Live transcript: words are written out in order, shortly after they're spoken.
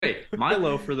My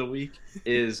low for the week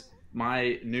is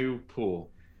my new pool.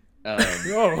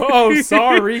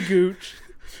 Sorry, Gooch.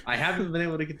 I haven't been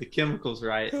able to get the chemicals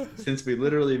right since we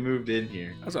literally moved in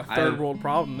here. That's a I third have world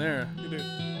problem there.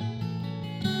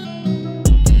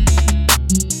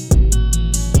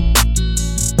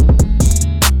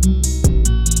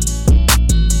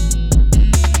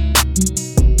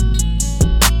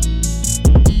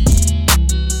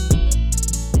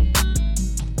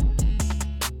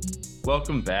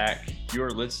 Welcome back. You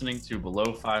are listening to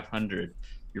Below 500,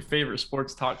 your favorite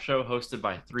sports talk show hosted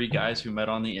by three guys who met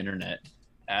on the internet.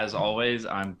 As always,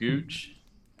 I'm Gooch.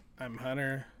 I'm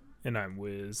Hunter. And I'm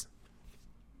Wiz.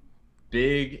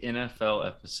 Big NFL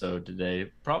episode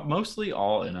today, mostly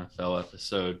all NFL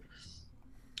episode.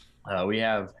 We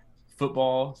have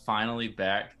football finally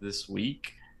back this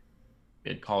week.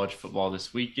 We had college football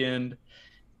this weekend,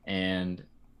 and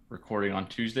recording on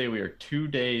Tuesday, we are 2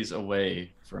 days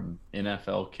away from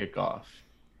NFL kickoff.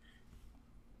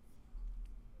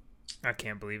 I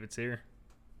can't believe it's here.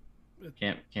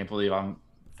 Can't believe I'm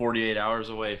 48 hours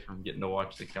away from getting to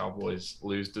watch the Cowboys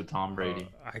lose to Tom Brady.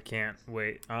 I can't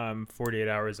wait. I'm 48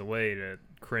 hours away to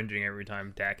cringing every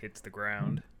time Dak hits the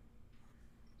ground.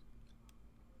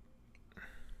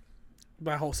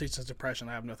 My whole season's depression.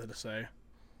 I have nothing to say.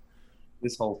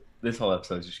 This whole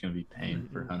episode is just going to be pain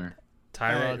for Hunter.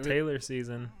 Tyrod Taylor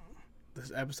season.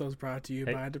 This episode's brought to you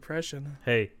by depression.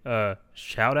 Hey,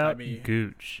 shout out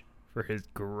Gooch for his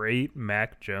great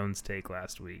Mac Jones take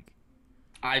last week.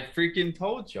 I freaking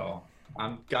told y'all.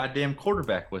 I'm goddamn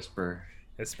quarterback whisperer.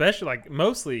 Especially,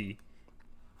 mostly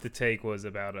the take was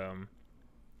about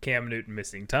Cam Newton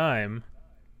missing time.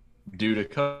 Due to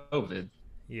COVID.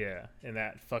 Yeah, and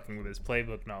that fucking with his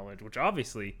playbook knowledge, which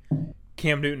obviously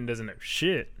Cam Newton doesn't know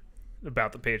shit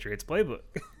about the Patriots playbook.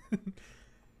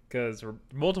 Because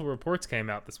multiple reports came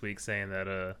out this week saying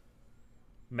that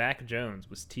Mac Jones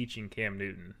was teaching Cam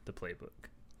Newton the playbook.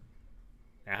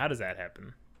 Now, how does that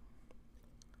happen?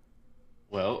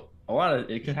 Well,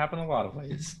 it could happen a lot of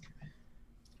ways.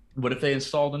 What if they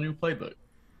installed a new playbook?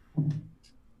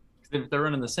 If they're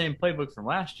running the same playbook from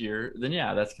last year, then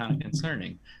yeah, that's kind of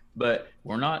concerning. But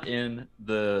we're not in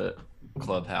the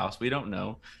clubhouse. We don't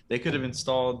know. They could have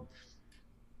installed,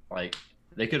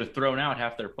 they could have thrown out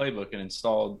half their playbook and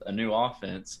installed a new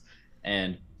offense.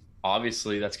 And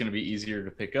obviously that's going to be easier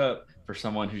to pick up for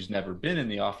someone who's never been in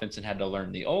the offense and had to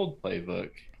learn the old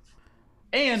playbook.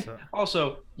 And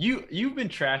also, you've been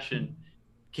trashing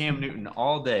Cam Newton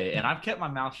all day, and I've kept my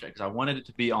mouth shut because I wanted it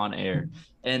to be on air.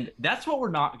 And that's what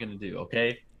we're not going to do,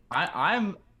 okay?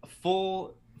 I'm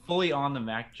fully on the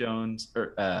Mac Jones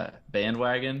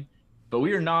bandwagon, but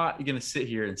we are not going to sit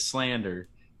here and slander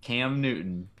Cam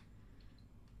Newton.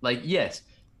 Yes,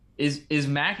 is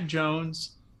Mac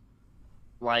Jones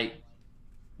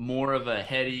more of a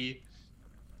heady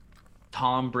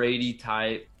Tom Brady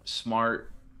type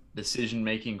smart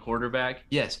decision-making quarterback?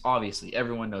 Yes, obviously,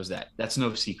 everyone knows that. That's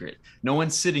no secret. No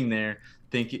one's sitting there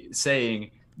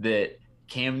saying that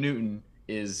Cam Newton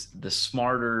is the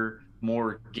smarter,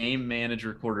 more game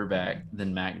manager quarterback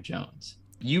than Mac Jones.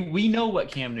 We know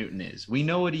what Cam Newton is. We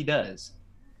know what he does.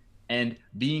 And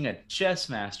being a chess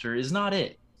master is not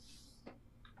it.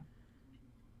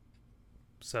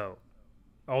 So,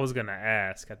 I was going to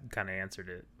ask, I kind of answered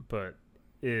it, but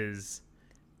is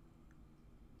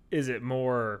it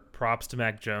more props to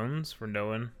Mac Jones for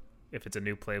knowing if it's a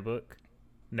new playbook,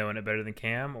 knowing it better than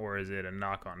Cam, or is it a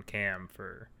knock on Cam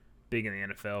for being in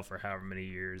the NFL for however many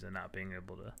years and not being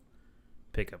able to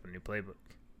pick up a new playbook?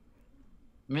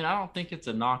 I mean, I don't think it's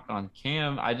a knock on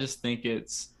Cam. I just think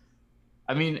it's,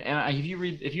 and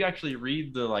if you actually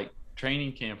read the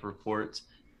training camp reports,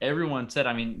 everyone said,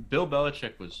 Bill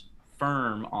Belichick was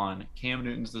firm on Cam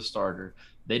Newton's the starter.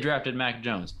 They drafted Mac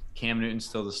Jones. Cam Newton's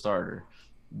still the starter.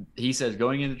 He says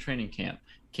going into training camp,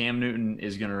 Cam Newton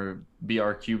is going to be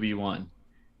our QB1.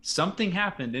 Something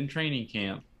happened in training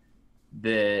camp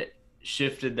that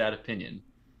shifted that opinion.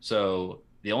 So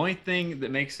the only thing that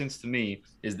makes sense to me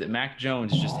is that Mac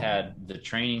Jones just had the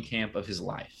training camp of his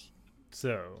life.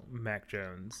 So Mac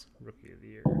Jones, Rookie of the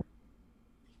Year.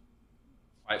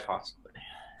 Quite possibly.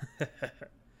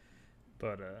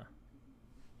 But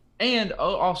and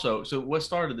also, so what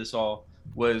started this all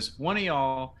was one of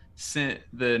y'all sent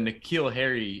the N'Keal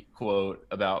Harry quote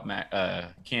about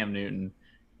Cam Newton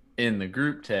in the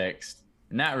group text,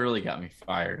 and that really got me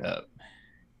fired up.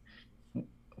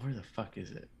 Where the fuck is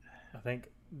it? I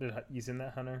think, did you send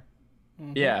that, Hunter?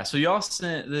 Mm-hmm. Yeah, so y'all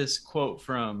sent this quote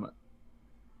from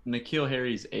N'Keal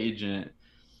Harry's agent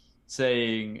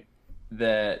saying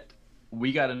that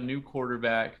we got a new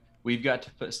quarterback. We've got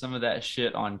to put some of that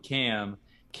shit on Cam.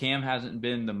 Cam hasn't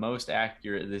been the most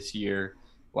accurate this year.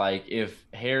 Like if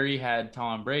Harry had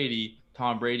Tom Brady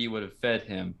would have fed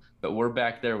him. But we're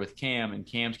back there with Cam, and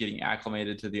Cam's getting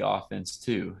acclimated to the offense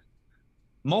too.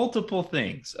 Multiple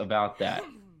things about that.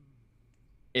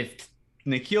 If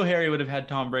N'Keal Harry would have had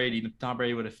Tom Brady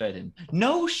would have fed him.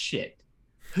 No shit.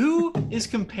 Who is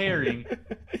comparing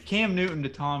Cam Newton to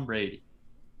Tom Brady?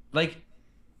 Like,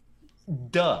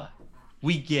 duh.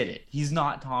 We get it. He's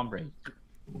not Tom Brady.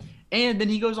 And then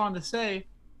he goes on to say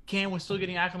Cam was still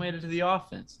getting acclimated to the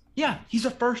offense. Yeah, he's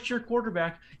a first-year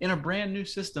quarterback in a brand new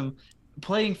system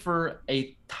playing for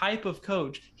a type of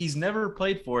coach he's never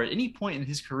played for at any point in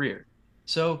his career.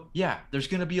 So, yeah, there's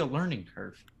going to be a learning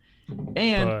curve.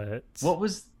 And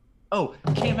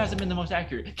Cam hasn't been the most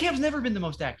accurate. Cam's never been the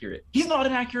most accurate. He's not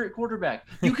an accurate quarterback.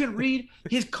 You can read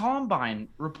his combine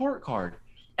report card.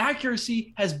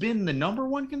 Accuracy has been the number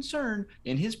one concern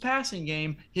in his passing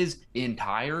game his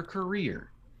entire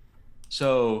career.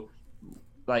 So,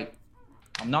 like,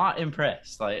 I'm not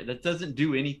impressed. Like, that doesn't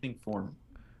do anything for me.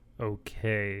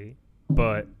 Okay,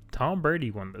 but Tom Brady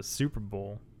won the Super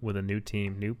Bowl with a new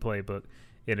team, new playbook,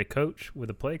 and a coach with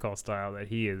a play call style that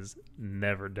he has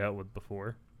never dealt with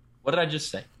before. What did I just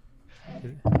say?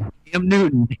 Cam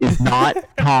Newton is not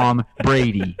Tom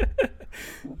Brady.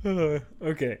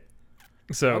 Okay.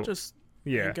 So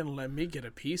you ain't gonna let me get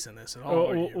a piece in this at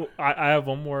all. I have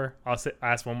one more.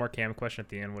 Ask one more Cam question at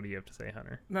the end. What do you have to say,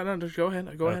 Hunter? No, just go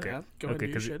ahead. Go ahead.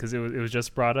 Because it was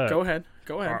just brought up. Go ahead.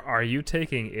 Are you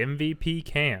taking MVP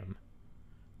Cam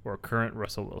or current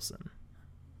Russell Wilson?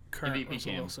 Current MVP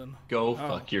Russell Cam. Wilson. Go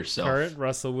fuck yourself. Current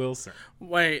Russell Wilson.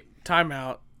 Wait,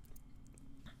 timeout.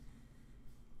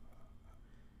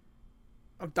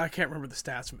 I can't remember the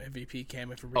stats from MVP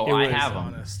Cam. If we're I have them.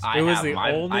 honest.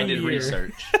 I did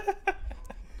research.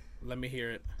 Let me hear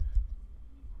it.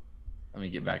 Let me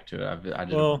get back to it. I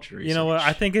did a bunch of research. You know what?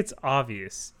 I think it's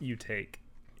obvious you take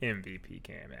MVP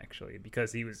Cam actually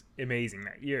because he was amazing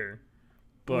that year.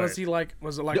 But was it like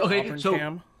Auburn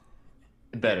Cam?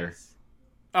 Better.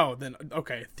 Oh, then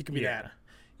okay, it can be that.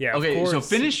 Yeah. Okay, so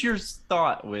finish your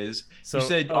thought, Wiz. You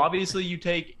said obviously you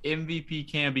take MVP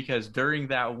Cam because during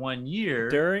that 1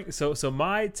 year. So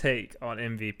my take on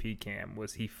MVP Cam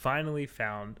was he finally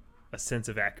found a sense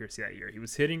of accuracy that year. He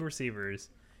was hitting receivers.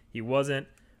 He wasn't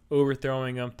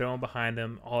overthrowing them, throwing behind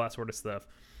them, all that sort of stuff,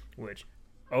 which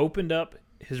opened up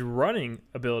his running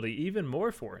ability even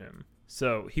more for him.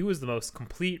 So he was the most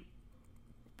complete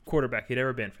quarterback he'd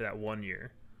ever been for that 1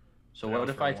 year. So what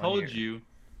if I told you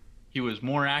he was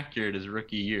more accurate his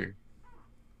rookie year?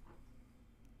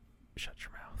 Shut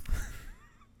your mouth.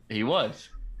 He was.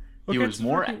 Okay, He was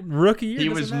more rookie year. He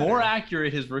was more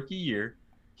accurate his rookie year.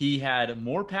 He had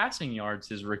more passing yards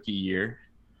his rookie year.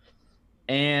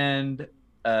 And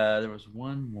there was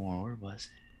one more. Where was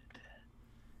it?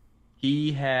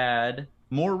 He had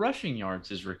more rushing yards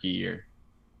his rookie year.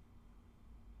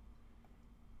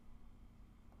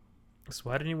 So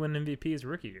why didn't he win MVP his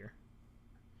rookie year?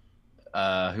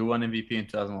 Who won MVP in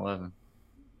 2011?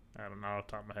 I don't know. Off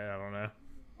the top of my head, I don't know.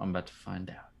 I'm about to find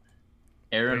out.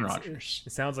 Aaron Rodgers.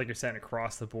 It sounds like you're saying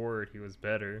across the board he was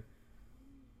better.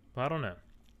 But I don't know.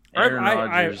 Aaron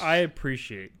Rodgers. I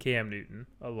appreciate Cam Newton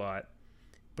a lot,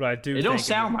 but I do. It don't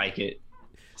sound like it.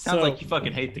 Sounds like you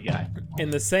fucking hate the guy. In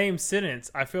the same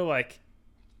sentence, I feel like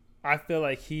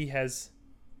he has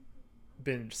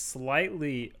been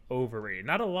slightly overrated.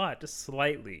 Not a lot, just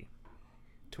slightly,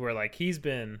 to where like he's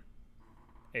been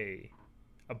a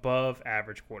above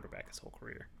average quarterback his whole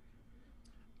career.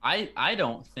 I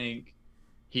don't think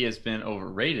he has been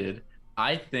overrated.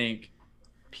 I think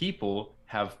people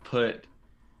have put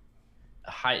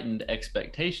heightened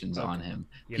expectations on him.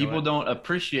 People don't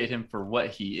appreciate him for what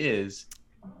he is,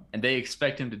 and they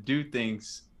expect him to do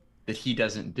things that he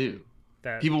doesn't do.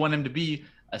 People want him to be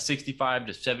a 65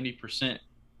 to 70%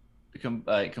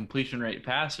 completion rate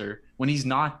passer when he's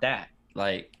not that.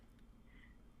 Like,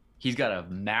 he's got a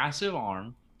massive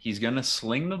arm. He's going to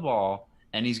sling the ball,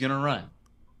 and he's going to run.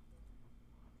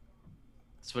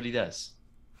 That's what he does.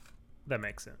 That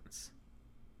makes sense.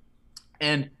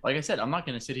 And like I said, I'm not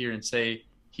going to sit here and say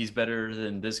he's better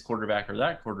than this quarterback or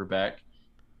that quarterback.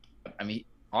 I mean,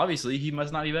 obviously, he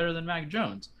must not be better than Mac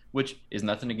Jones, which is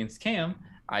nothing against Cam.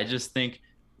 I just think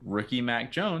rookie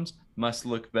Mac Jones must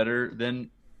look better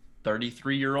than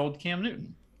 33-year-old Cam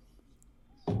Newton.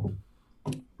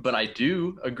 But I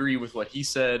do agree with what he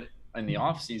said in the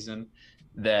offseason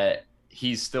that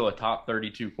he's still a top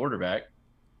 32 quarterback.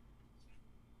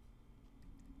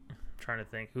 I'm trying to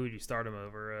think, who would you start him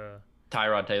over?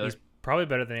 Tyrod Taylor. He's probably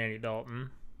better than Andy Dalton.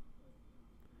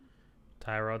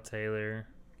 Tyrod Taylor.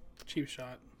 Cheap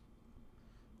shot.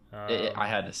 I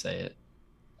had to say it.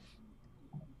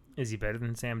 Is he better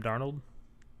than Sam Darnold?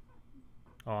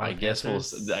 On I the guess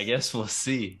Panthers? we'll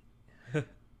see. Who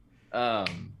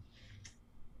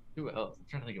else? I'm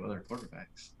trying to think of other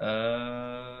quarterbacks.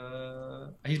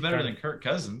 He's better than Kirk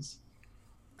Cousins.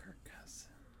 Kirk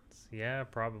Cousins. Yeah,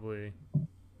 probably.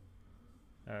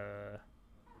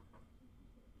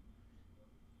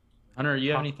 Hunter,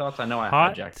 you have any thoughts? I know I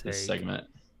Hot hijacked this take. segment.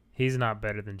 He's not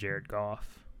better than Jared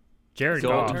Goff. Jared Go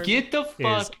Goff get the is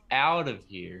fuck out of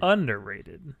here.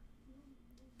 underrated.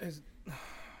 Is-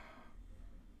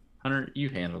 Hunter, you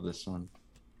handle this one.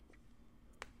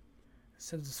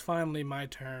 Since it's finally my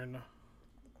turn,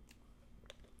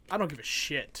 I don't give a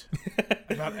shit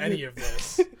about any of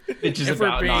this. It's just If we're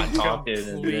about being not talking. And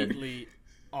then completely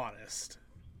honest.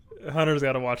 Hunter's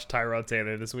got to watch Tyrod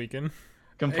Taylor this weekend.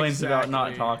 complains about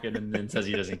not Exactly. talking and then says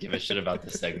he doesn't give a shit about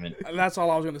this segment. And that's all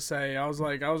I was gonna say. I was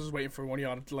just waiting for one of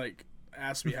y'all to like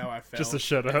ask me how I felt. Just to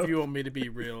shut If up. you want me to be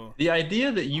real, The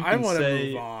idea that you I can want to say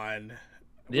move on.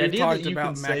 the We've idea talked that you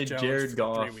about can Mac say Jones Jared for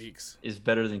Goff 3 weeks. is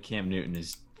better than Cam Newton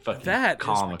is fucking That is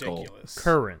comical. ridiculous.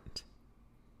 Current.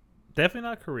 Definitely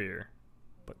not career,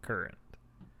 but current.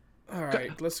 All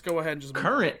right, let's go ahead and just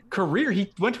Current career,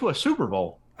 he went to a Super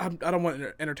Bowl. I don't want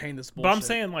to entertain this bullshit. But I'm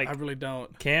saying, like, I really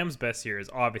don't. Cam's best year is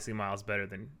obviously miles better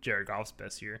than Jared Goff's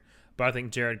best year. But I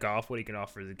think Jared Goff, what he can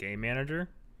offer as a game manager,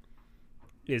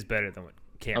 is better than what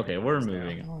Cam. Okay, Newton we're is now.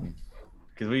 moving on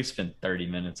because we spent 30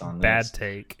 minutes on this. Bad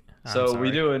take. I'm So sorry. we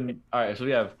doing all right. So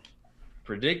we have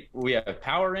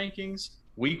power rankings,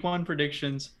 week 1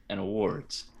 predictions, and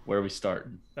awards. Where are we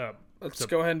starting? Let's So-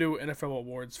 go ahead and do NFL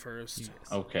awards first. Yes.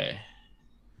 Okay.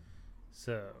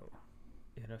 So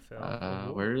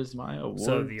NFL. Where is my awards?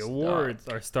 So the awards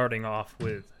are starting off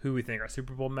with who we think our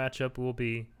Super Bowl matchup will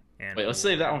be. And Wait, let's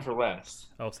save that one for last.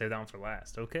 Oh, save that one for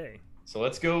last. Okay. So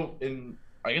let's go in.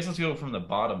 I guess let's go from the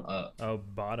bottom up. Oh,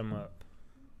 bottom up.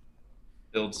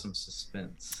 Build some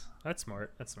suspense. That's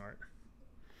smart. That's smart.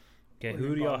 Okay, What do who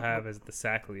you do y'all bottom have as the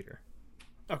sack leader?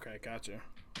 Okay, gotcha.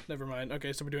 Never mind.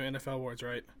 Okay, so we're doing NFL awards,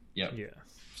 right? Yep. Yeah.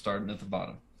 Starting at the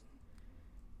bottom.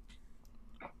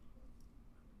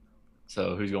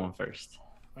 So who's going first?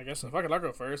 I guess if I could, I'll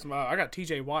go first. I got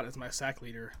TJ Watt as my sack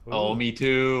leader. Oh, me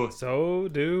too. So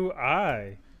do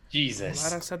I. Jesus.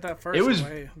 Glad I said that first. It was-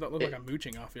 Don't look like I'm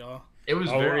mooching off y'all. It was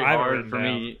Oh, very I have it hard written for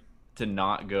down. me to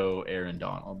not go Aaron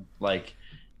Donald. Like,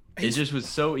 it He's- just was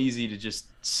so easy to just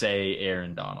say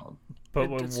Aaron Donald. But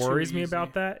what It's too worries me easy.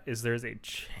 about that is there's a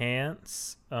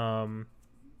chance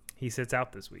he sits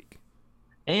out this week.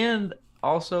 And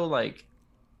also, like,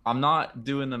 I'm not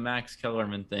doing the Max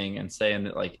Kellerman thing and saying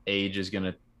that, like, age is going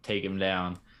to take him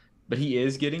down. But he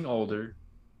is getting older.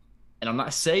 And I'm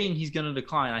not saying he's going to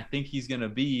decline. I think he's going to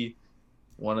be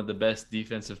one of the best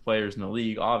defensive players in the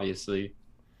league, obviously.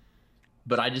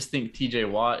 But I just think TJ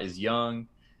Watt is young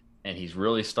and he's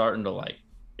really starting to, like,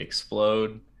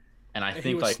 explode. And I He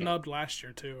think, was like, snubbed last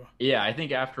year too. yeah, I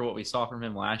think after what we saw from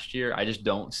him last year, I just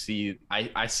don't see.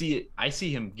 I see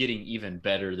him getting even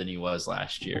better than he was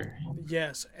last year.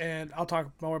 Yes, and I'll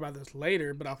talk more about this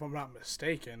later. But if I'm not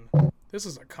mistaken, this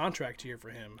is a contract year for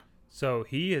him. So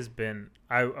he has been.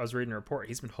 I was reading a report.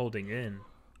 He's been holding in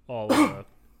all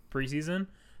preseason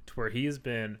to where he has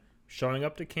been showing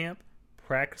up to camp,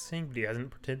 practicing, but he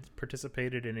hasn't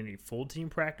participated in any full team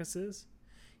practices.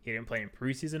 He didn't play in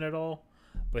preseason at all,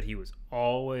 but he was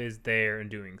always there and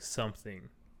doing something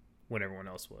when everyone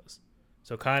else was.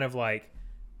 So kind of like,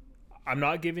 I'm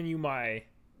not giving you my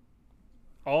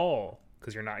all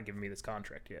because you're not giving me this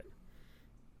contract yet,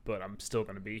 but I'm still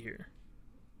going to be here.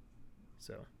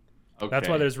 So. Okay. That's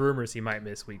why there's rumors he might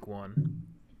miss week 1.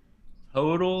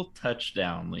 total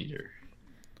touchdown leader.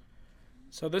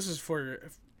 So this is for,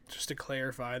 just to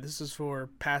clarify, this is for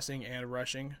passing and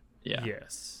rushing. Yeah.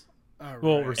 Yes. All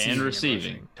Well, right. receiving And and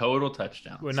receiving. rushing. Total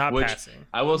touchdowns. Well, not which passing.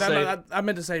 I will say. I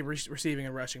meant to say receiving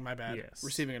and rushing. My bad. Yes.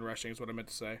 Receiving and rushing is what I meant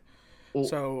to say. Well,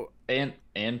 So and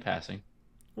passing.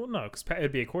 Well, no, because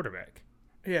it'd be a quarterback.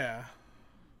 yeah,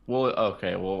 Well,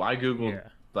 okay. Well, I googled Yeah.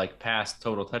 like past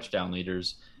total touchdown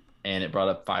leaders, and it brought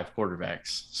up 5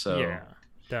 quarterbacks. So Yeah.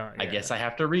 I guess I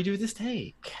have to redo this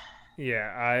take.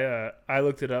 Yeah, I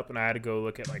looked it up and I had to go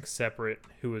look at like separate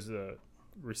who was the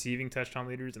receiving touchdown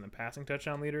leaders and the passing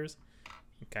touchdown leaders,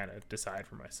 and kind of decide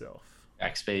for myself.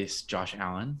 Backspace Josh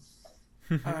Allen.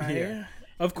 Yeah.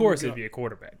 Of course, go. it'd be a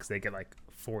quarterback because they get like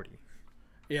 40.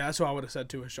 yeah, that's what I would have said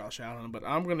too is Josh Allen. But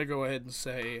I'm gonna go ahead and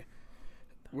say,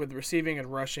 with receiving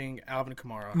and rushing, Alvin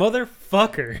Kamara.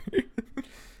 Motherfucker!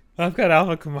 I've got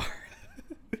Alvin Kamara.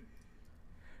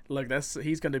 Look,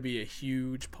 he's gonna be a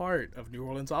huge part of New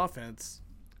Orleans offense.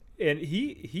 And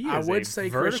he I is would a say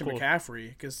vertical. Christian McCaffrey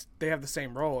because they have the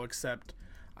same role, except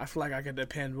I feel like I could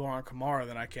depend more on Kamara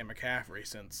than I can McCaffrey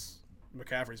since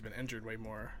McCaffrey's been injured way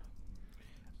more.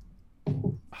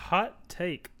 Hot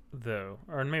take, though,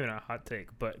 or maybe not hot take,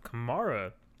 but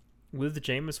Kamara with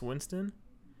Jameis Winston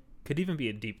could even be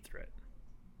a deep threat.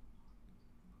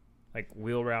 Like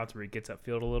wheel routes where he gets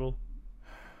upfield a little.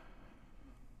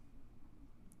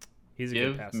 He's a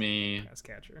good pass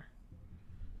catcher.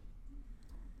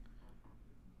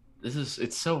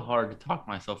 It's so hard to talk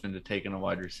myself into taking a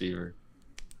wide receiver.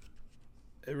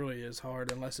 It really is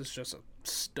hard unless it's just a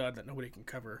stud that nobody can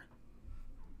cover.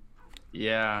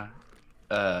 Yeah.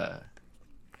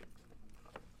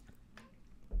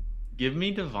 Give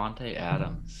me Devontae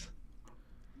Adams.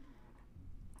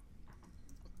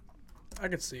 I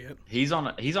could see it. He's on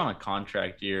a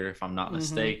contract year, if I'm not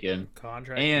mistaken.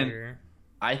 Contract And year.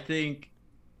 I think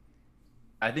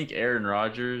Aaron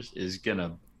Rodgers is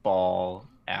gonna ball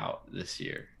out this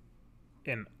year.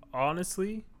 And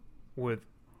honestly, with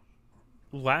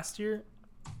last year,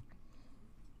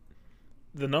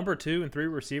 the number 2 and 3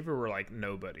 receiver were like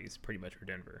nobodies pretty much for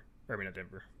Denver. Or I mean, not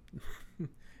Denver.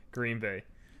 Green Bay.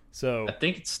 So I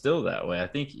think it's still that way. I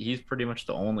think he's pretty much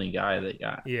the only guy they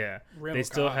got. yeah, Randall they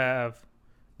still Cobb.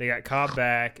 they got Cobb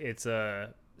back. It's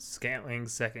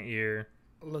Scantling's second year.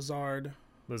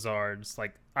 Lazard's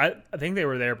like I think they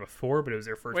were there before, but it was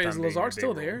their first Wait, time. is being Lazard a big still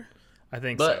role. there? I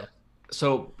think But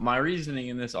so. so my reasoning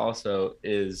in this also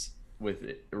is with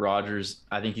Rodgers,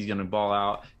 I think he's gonna ball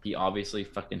out. He obviously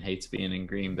fucking hates being in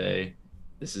Green Bay.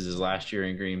 This is his last year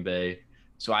in Green Bay.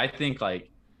 So I think like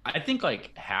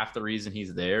half the reason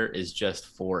he's there is just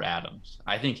for Adams.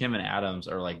 I think him and Adams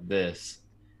are like this,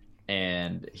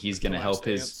 and he's gonna help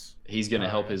his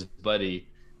buddy.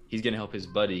 He's gonna help his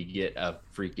buddy get a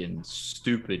freaking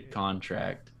stupid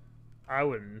contract.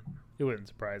 It wouldn't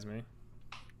surprise me.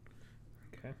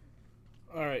 Okay.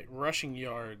 All right, rushing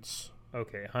yards.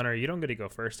 Okay, Hunter, you don't get to go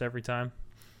first every time.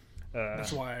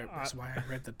 That's why I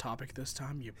read the topic this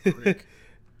time, you prick.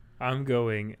 I'm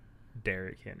going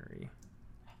Derrick Henry.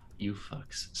 You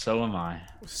fucks. So am I.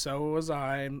 So was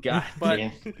I. God But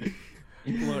damn.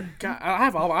 look, God,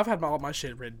 I've had all my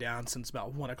shit written down since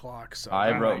about 1 o'clock. So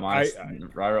I wrote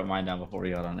I wrote mine down before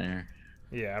we got on air.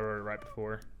 Yeah, I wrote it right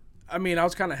before. I mean, I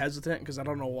was kind of hesitant because I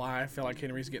don't know why I feel like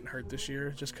Henry's getting hurt this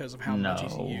year, just because of how much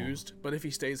he's No. used. But if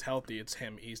he stays healthy, it's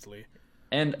him easily.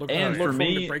 And Look for for him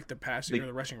me, to break the passing or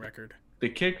the rushing record. the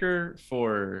kicker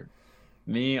for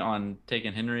me on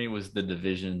taking Henry was the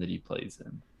division that he plays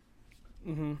in.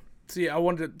 Mm-hmm.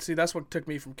 See, that's what took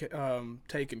me from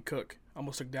taking Cook. I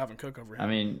almost took Dalvin Cook over him. I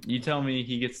mean, you tell me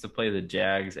he gets to play the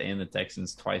Jags and the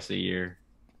Texans twice a year.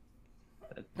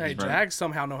 Hey, Jags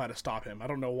somehow know how to stop him. I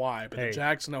don't know why, but Hey. the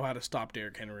Jags know how to stop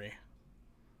Derrick Henry.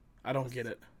 I don't get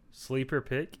it. Sleeper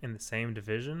pick in the same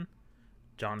division,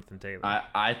 Jonathan Taylor.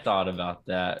 I thought about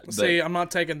that. But See, I'm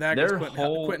not taking that because their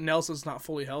Quentin Nelson's not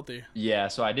fully healthy. yeah,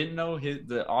 so I didn't know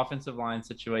the offensive line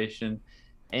situation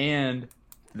and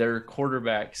their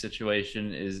quarterback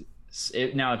situation is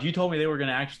now. If you told me they were going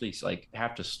to actually like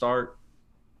have to start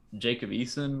Jacob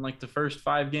Eason like the first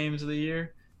 5 games of the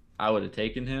year, I would have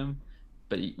taken him.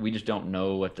 But we just don't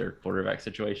know what their quarterback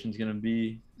situation is going to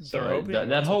be. They're So hoping that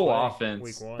to whole play offense,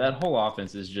 week 1. that whole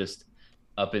offense is just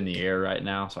up in the air right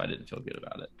now. So I didn't feel good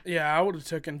about it. Yeah, I would have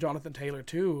taken Jonathan Taylor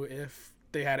too if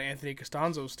they had Anthony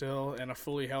Costanzo still and a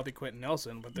fully healthy Quentin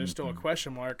Nelson. But there's still a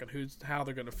question mark on how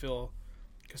they're going to fill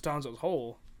Costanzo's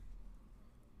hole.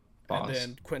 Boss. And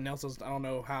then Quentin Nelson's, I don't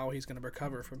know how he's going to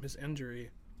recover from his injury,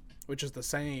 which is the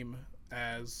same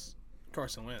as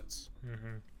Carson Wentz.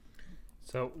 Mm-hmm.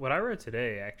 So what I read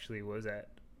today actually was that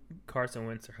Carson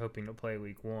Wentz are hoping to play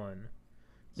week 1.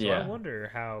 So Yeah. I wonder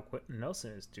how Quentin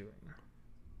Nelson is doing,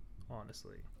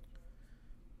 honestly.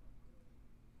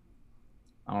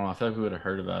 I don't know. I feel like we would have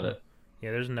heard about it. Yeah,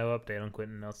 there's no update on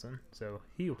Quentin Nelson, so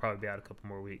he will probably be out a couple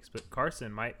more weeks. But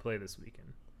Carson might play this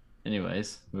weekend.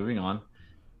 Anyways, moving on.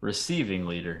 Receiving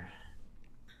leader.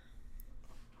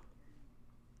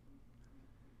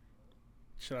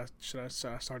 Should I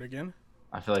start again?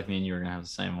 I feel like me and you are going to have the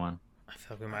same one. I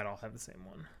feel like we might all have the same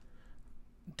one.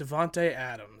 Devontae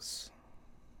Adams.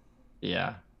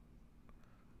 Yeah.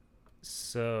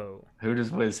 So Who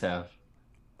does Wiz have?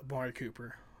 Amari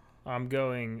Cooper. I'm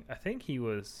going. I think he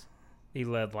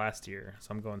led last year, so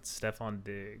I'm going Stephon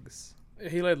Diggs.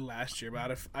 He led last year,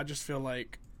 but I just feel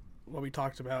like what we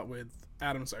talked about with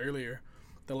Adams earlier,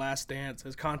 the last dance,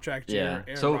 his contract year, Yeah.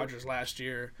 Aaron So- Rodgers last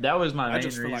year. That was my I main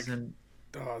just feel like- reason.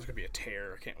 Oh, it's gonna be a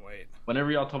tear. I can't wait.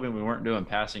 Whenever y'all told me we weren't doing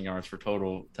passing yards for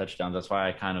total touchdowns, that's why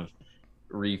I kind of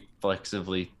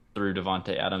reflexively threw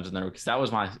Devontae Adams in there because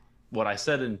what I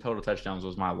said in total touchdowns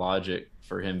was my logic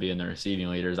for him being the receiving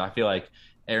leaders. I feel like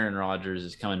Aaron Rodgers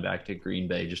is coming back to Green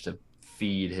Bay just to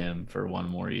feed him for one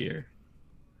more year.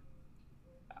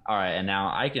 All right, and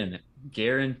now I can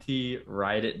guarantee,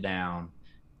 write it down,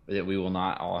 that we will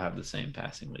not all have the same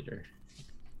passing leader.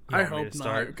 You I want me hope to not,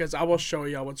 start? because I will show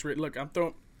y'all what's written. Look, I'm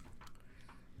throwing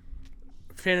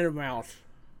fan in the mouth.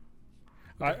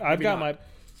 I've maybe got not.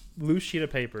 my loose sheet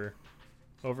of paper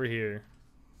over here.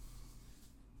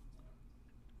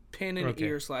 Pin in Okay.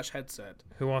 ear / headset.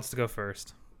 Who wants to go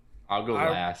first? I'll go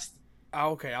last.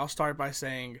 Okay, I'll start by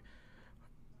saying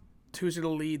who's going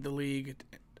to lead the league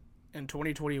in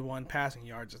 2021 passing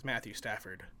yards is Matthew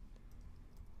Stafford.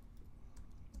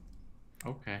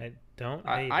 Okay. I don't.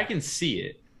 I can see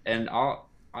it, and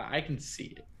I can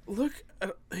see it. Look,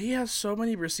 he has so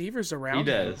many receivers around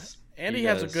He him. does. And He he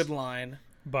has a does. good line.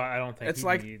 but I don't think It's he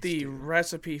like needs the to.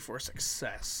 recipe for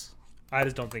success. I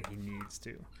just don't think he needs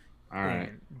to. All right.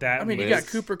 And that I mean, you Liz? got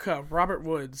Cooper Kupp, Robert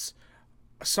Woods.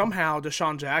 Somehow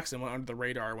Deshaun Jackson went under the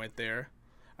radar, went there.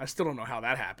 I still don't know how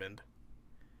that happened.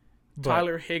 but,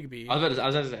 Tyler Higbee. I was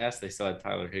about to ask. They still had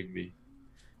Tyler Higbee.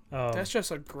 That's just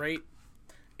a great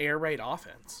air raid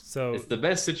offense. So It's the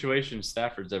best situation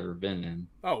Stafford's ever been in.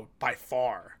 Oh, by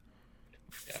far.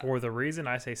 for the reason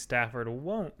I say Stafford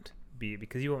won't be,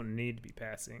 because you won't need to be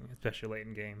passing, especially late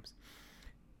in games.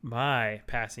 My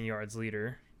passing yards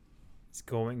leader is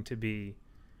going to be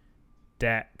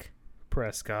Dak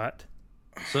Prescott,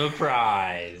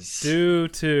 Surprise. due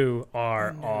to our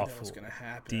I knew that awful was gonna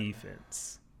happen.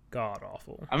 defense. God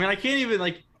awful. I mean, I can't even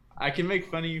I can make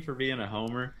fun of you for being a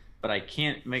homer, but I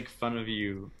can't make fun of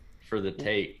you for the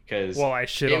take because Well, I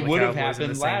shit it on the would have Cowboys in the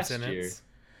happened same last sentence. year.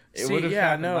 It See, would have yeah,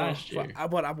 happened no. last year.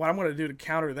 What I'm going to do to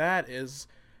counter that is,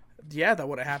 yeah, that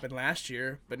would have happened last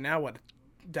year. But now what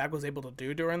Dak was able to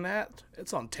do during that,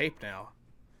 it's on tape now.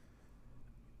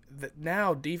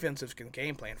 Now defensives can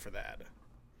game plan for that.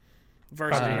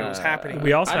 Versus it was happening.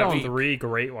 We also I have don't- 3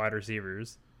 great wide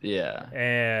receivers, Yeah.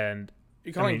 and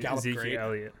You calling I mean, Gallup Ezekiel great?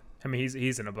 Elliott. I mean,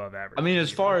 he's an above average. I mean, as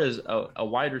receiver. far as a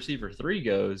wide receiver 3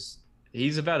 goes,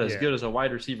 he's about as Yeah. good as a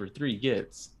wide receiver 3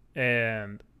 gets.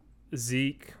 And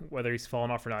Zeke, whether he's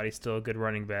fallen off or not, he's still a good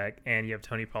running back. And you have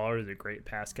Tony Pollard, who's a great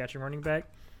pass catching running back.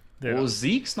 Well,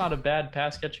 Zeke's not a bad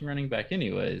pass catching running back,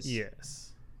 anyways.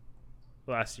 Yes.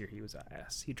 Last year he was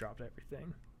ass. He dropped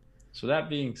everything. So that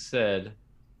being said,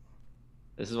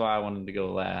 this is why I wanted to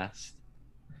go last,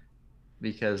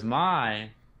 because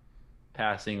my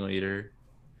passing leader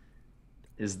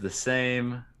is the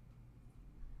same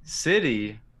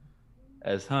city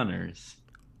as Hunter's.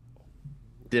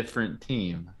 Different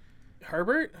team.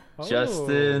 Herbert?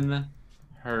 Justin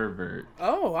Herbert.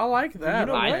 Oh, I like that.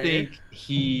 know I what? think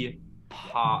he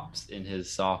pops in his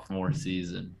sophomore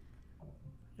season.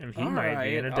 And he All might right,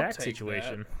 be in a I'll Dak take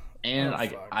situation. And Oh,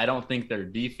 fuck. I don't think their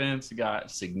defense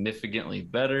got significantly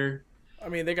better. I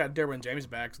mean, they got Derwin James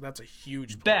back, so that's a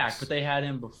huge plus. Back, but they had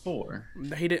him before.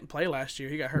 He didn't play last year.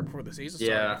 He got hurt before the season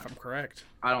started, Yeah. if I'm correct.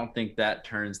 I don't think that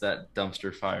turns that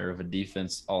dumpster fire of a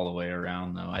defense all the way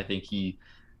around, though. I think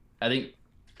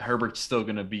Herbert's still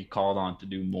going to be called on to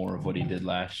do more of what he did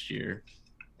last year.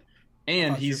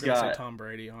 And Thought you he's were gonna say got Tom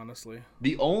Brady, honestly.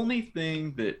 the only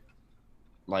thing that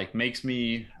makes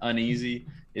me uneasy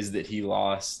is that he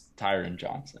lost Tyron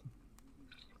Johnson,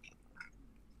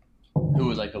 who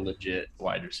was like a legit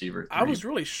wide receiver. I was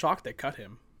really shocked they cut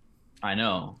him. I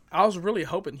know. I was really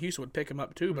hoping Houston would pick him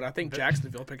up too, but I think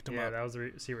Jacksonville picked him Yeah, up. that was the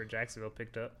receiver Jacksonville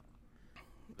picked up.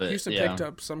 But, Houston yeah. picked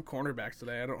up some cornerbacks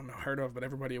today. I don't know heard of, but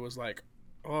everybody was like,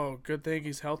 "Oh, good thing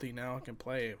he's healthy now and can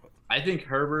play." I think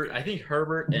Herbert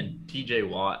and TJ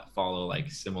Watt follow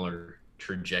like similar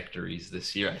trajectories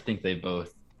this year. I think they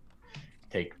both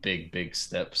take big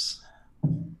steps.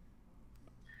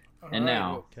 And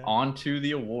now Okay. on to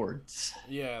the awards.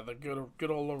 Yeah, the good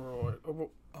old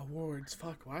awards.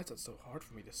 Fuck, why is that so hard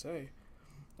for me to say?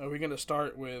 Are we gonna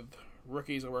start with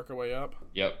rookies and work our way up?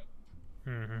 Yep.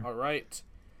 Mm-hmm. All right.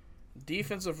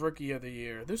 Defensive Rookie of the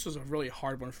Year. This was a really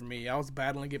hard one for me. I was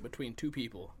battling it between 2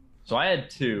 people. So I had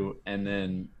 2, and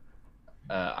then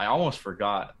I almost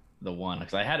forgot the one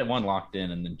because I had one locked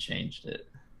in and then changed it.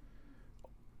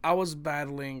 I was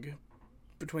battling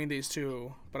between these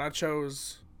 2, but I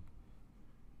chose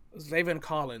Zaven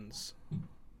Collins.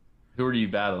 Who are you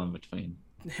battling between?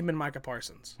 Him and Micah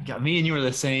Parsons. God, me and you are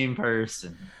the same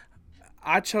person.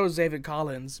 I chose Zaven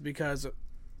Collins because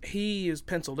he is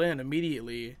penciled in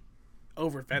immediately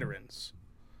over veterans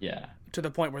Yeah. to the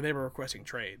point where they were requesting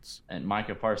trades. And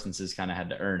Micah Parsons has kind of had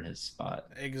to earn his spot.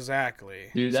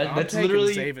 Exactly. Dude, So that- I'm that's taking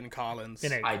literally- Zaven Collins.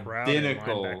 In a crowded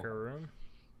Identical. linebacker room.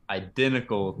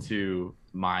 Identical to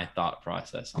my thought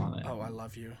process on it. Oh, I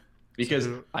love you. because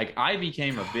So- like I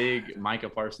became a big Micah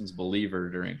Parsons believer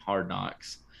during Hard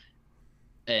Knocks,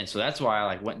 and so that's why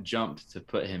I like jumped to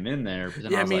put him in there. But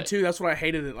then I Yeah, was me like, too. That's what I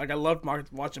hated it. Like I loved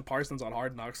watching Parsons on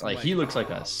Hard Knocks. I'm like he looks like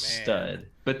 "Oh, a man." stud.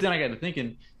 But then I got to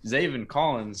thinking, Zaven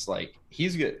Collins, like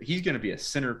he's good. He's going to be a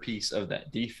centerpiece of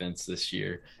that defense this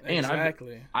year. And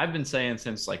Exactly. I've been saying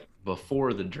since like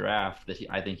before the draft that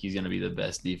I think he's going to be the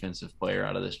best defensive player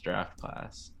out of this draft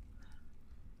class.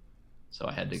 So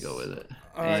I had to go with it.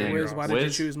 All right, And Wiz, why did you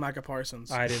Wiz? choose Micah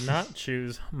Parsons? I did not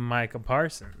choose Micah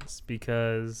Parsons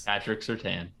because Patrick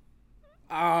Surtain.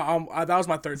 That was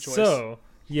my third choice. So,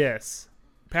 yes,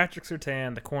 Patrick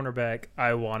Surtain, the cornerback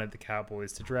I wanted the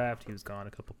Cowboys to draft. He was gone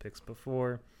a couple picks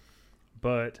before.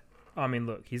 But, I mean,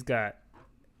 look, that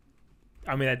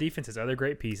defense has other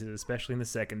great pieces, especially in the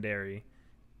secondary.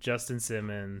 Justin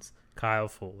Simmons, Kyle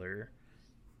Fuller.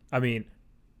 I mean,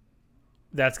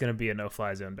 that's going to be a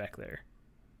no-fly zone back there.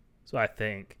 So I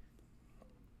think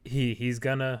he's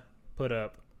going to put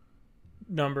up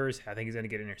numbers. I think he's going to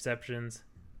get interceptions.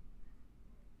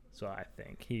 So I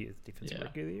think he is Defensive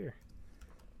Rookie of the Year.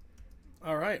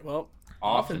 All right, well,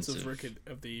 Offensive Rookie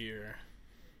of the Year.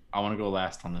 I want to go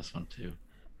last on this one too.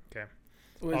 Okay.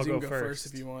 Wiz, I'll you can go go first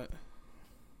first if you want.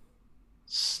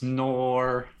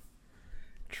 Snore.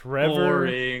 Trevor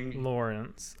Boring.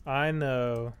 Lawrence. I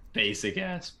know, Basic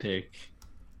ass pick.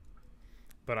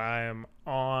 but I am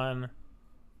on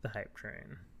the hype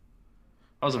train.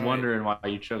 I was All right. wondering why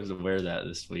you chose to wear that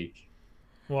this week.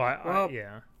 Well,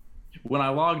 yeah. When I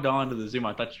logged on to the Zoom,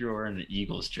 I thought you were wearing an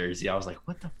Eagles jersey. I was like,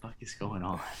 what the fuck is going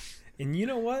on? And you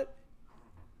know what?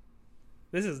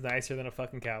 This is nicer than a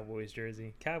fucking Cowboys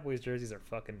jersey. Cowboys jerseys are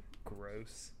fucking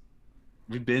gross.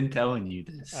 We've been telling you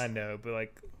this. I know, but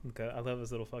like, okay, I love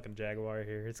this little fucking Jaguar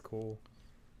here. It's cool.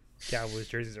 Cowboys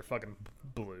jerseys are fucking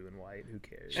blue and white. Who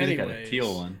cares? Should have got a Anyways.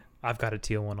 teal one. I've got a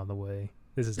teal one on the way.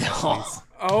 This is nice.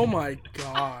 Oh my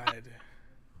god.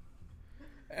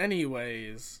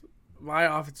 Anyways, my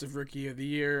Offensive Rookie of the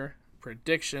Year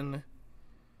prediction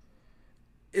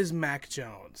is Mac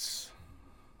Jones.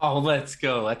 Oh, let's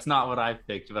go. That's not what I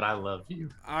picked, but I love you.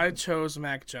 I chose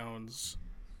Mac Jones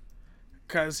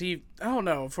because I don't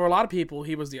know, for a lot of people,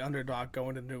 he was the underdog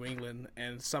going to New England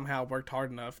and somehow worked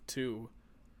hard enough to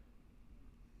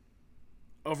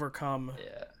overcome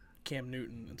Yeah. Cam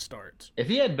Newton and start. If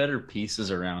he had better pieces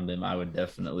around him, I would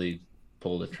definitely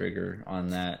pull the trigger on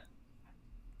that.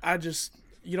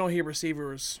 You don't hear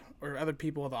receivers or other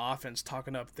people of the offense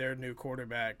talking up their new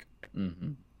quarterback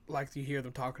Hmm. like you hear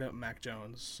them talking up Mac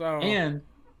Jones. So And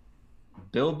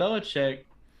Bill Belichick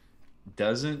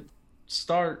doesn't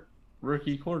start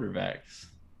rookie quarterbacks.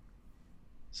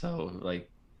 So, like,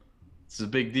 it's a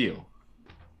big deal.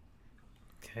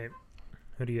 Okay.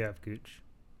 Who do you have, Gooch?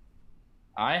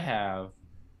 I have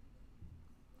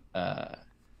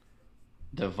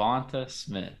Devonta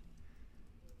Smith.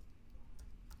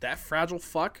 that fragile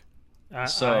fuck. I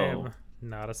So- am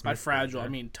not a By Smith fragile, believer. I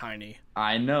mean tiny.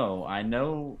 I know how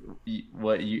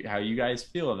you guys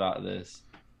feel about this,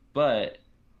 but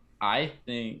I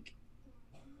think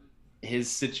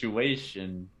his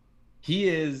situation,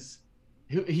 who's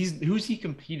he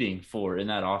competing for in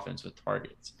that offense with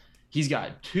targets? He's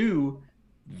got two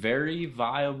very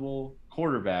viable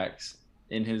quarterbacks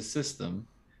in his system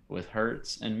with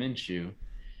Hurts and Minshew.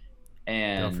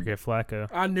 And Don't forget Flacco.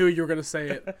 I knew you were gonna say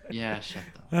it. yeah, shut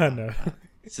up. I know.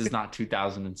 This is not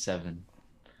 2007.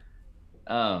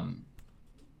 But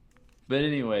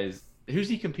anyways, who's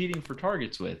he competing for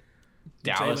targets with?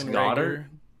 Dallas Jalen Goddard.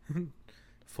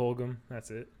 Fulgham. That's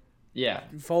it. Yeah,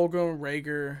 Rager, Fulgham,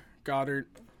 Rager, Goddard.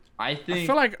 I I think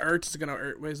feel like Ertz is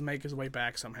gonna make his way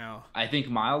back somehow.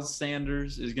 Miles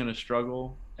Sanders is going to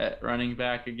struggle at running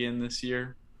back again this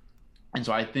year, and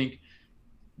so I think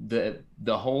the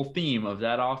whole theme of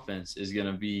that offense is going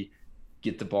to be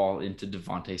get the ball into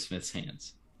Devontae Smith's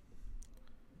hands,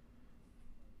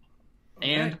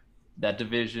 and Okay. that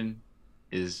division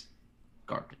is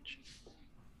garbage.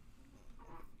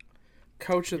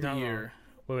 Coach of You're the not year.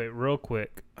 Wait, real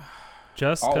quick.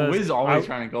 Just Always because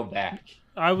trying to go back.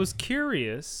 I was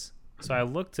curious, so I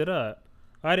looked it up.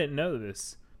 I didn't know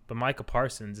this, but Micah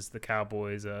Parsons is the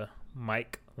Cowboys'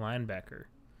 Mike linebacker.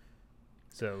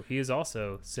 So he is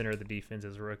also center of the defense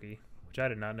as a rookie, which I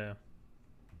did not know.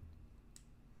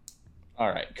 All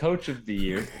right, coach of the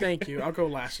year. Thank you. I'll go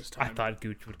last this I time. thought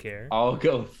Gooch would care. I'll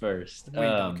go first. We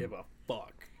don't give a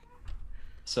fuck.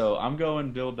 So I'm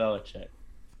going Bill Belichick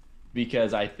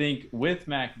because I think with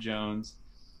Mac Jones,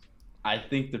 I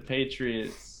think the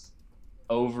Patriots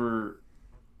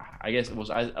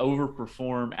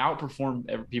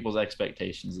outperformed people's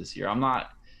expectations this year. I'm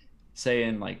not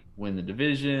saying like win the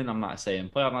division. I'm not saying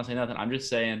playoff. I'm not saying nothing. I'm just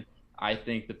saying I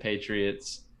think the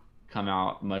Patriots come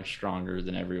out much stronger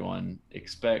than everyone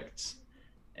expects,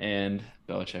 and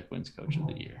Belichick wins Coach of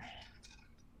the Year.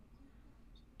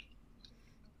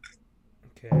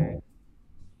 Okay.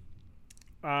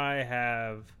 I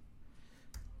have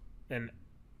an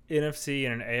NFC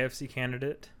and an AFC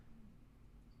candidate,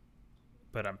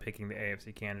 but I'm picking the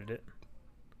AFC candidate.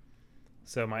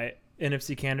 So my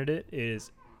NFC candidate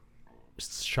is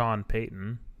Sean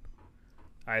Payton.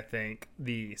 I think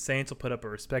the Saints will put up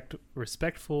a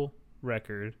respectful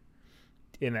record,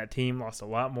 and that team lost a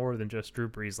lot more than just Drew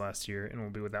Brees last year and will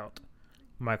be without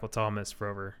Michael Thomas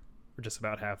for just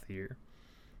about half the year.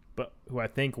 But who I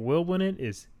think will win it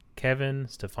is Kevin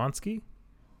Stefanski,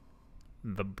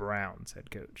 the Browns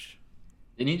head coach.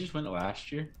 Didn't he just win it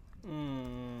last year?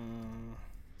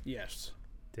 Yes.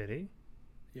 Did he?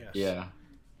 Yes. Yeah.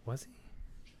 Was he?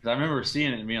 'Cause I remember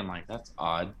seeing it and being like, that's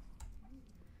odd.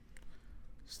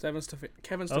 Kevin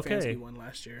Stefanski Okay. won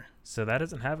last year. So that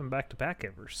doesn't happen back to back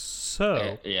ever.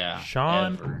 So Yeah.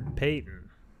 Sean ever. Payton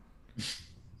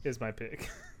is my pick.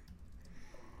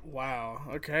 Wow.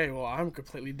 Okay. Well, I'm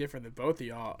completely different than both of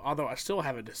y'all. Although I still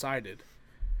haven't decided.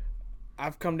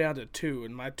 I've come down to 2,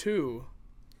 and my 2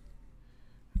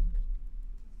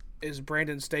 is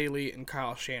Brandon Staley and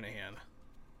Kyle Shanahan.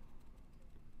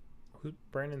 Who's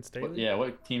Brandon Staley? Yeah,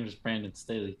 what team does Brandon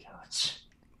Staley coach?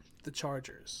 The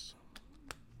Chargers.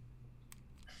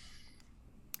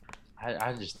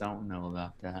 I just don't know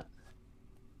about that.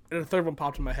 And the third one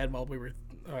popped in my head while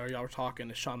y'all were talking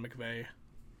is Sean McVay.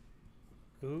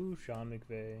 Ooh, Sean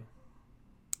McVay.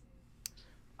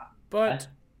 But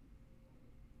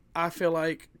I feel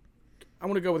like I'm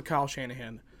going to go with Kyle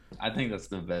Shanahan. I think that's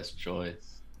the best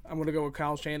choice. I'm going to go with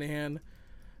Kyle Shanahan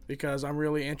because I'm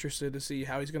really interested to see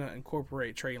how he's going to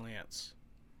incorporate Trey Lance.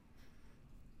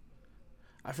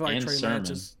 I feel like And Trey Sermon. Lance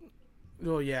is...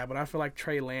 Well, yeah, but I feel like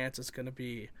Trey Lance is going to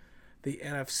be the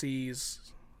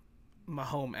NFC's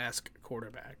Mahomes-esque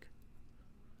quarterback.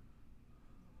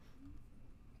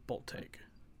 Bold take.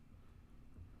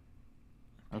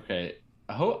 Okay.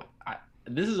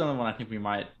 This is another one I think we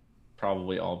might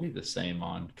probably all be the same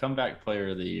on. Comeback player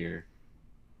of the year.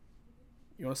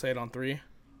 You want to say it on 3?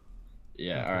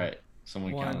 Yeah, all right.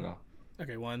 Someone One. count it off.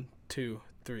 Okay, 1, 2,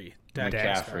 3.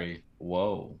 McCaffrey.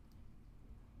 Whoa.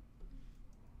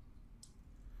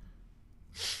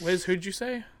 Liz, who'd you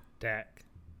say? Dak.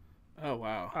 Oh,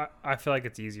 wow. I feel like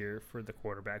it's easier for the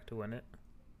quarterback to win it.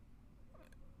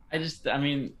 I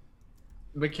mean,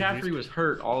 McCaffrey was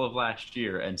hurt all of last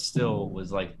year and still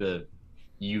was like the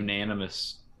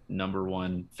unanimous number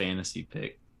 1 fantasy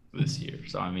pick this year.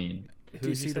 So, I mean, Do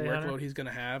you see the say, Hunter? workload he's going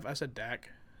to have? I said Dak.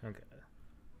 Okay.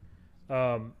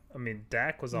 I mean,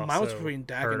 Dak was also Mine was between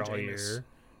Dak hurt and all Jameis.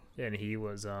 year, and he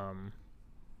was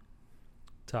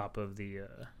top of the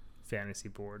fantasy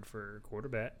board for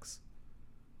quarterbacks.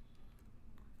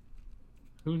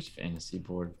 who's fantasy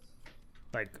board?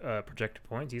 Like projected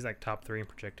points, he's like top 3 in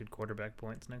projected quarterback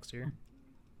points next year.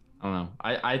 I don't know.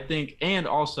 I think, and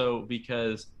also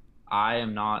because I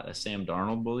am not a Sam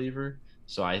Darnold believer,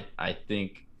 so I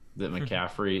think that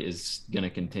McCaffrey is going to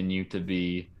continue to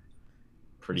be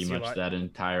pretty You see a much lot- that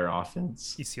entire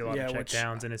offense. You see a lot Yeah, of which-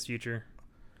 checkdowns in his future.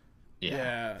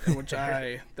 Yeah, which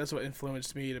that's what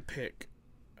influenced me to pick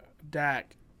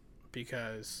Dak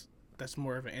because that's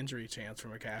more of an injury chance for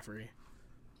McCaffrey.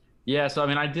 Yeah, so I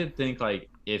mean, I did think like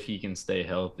if he can stay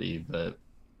healthy, but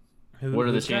what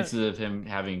are the Who's got- chances of him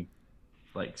having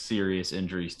like serious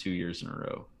injuries 2 years in a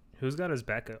row? Who's got his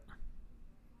backup?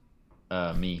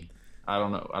 Me. I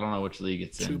don't know which league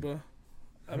it's in. Chuba.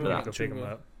 I I'm mean, gonna go pick him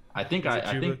Chuba. up. I think Is it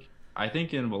Chuba? I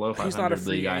think in below He's not a 500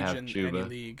 free league I have agent in any Chuba.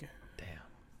 league. Damn.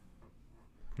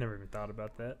 Never even thought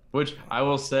about that. Which I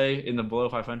will say in the below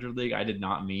 500 league, I did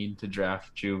not mean to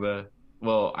draft Chuba.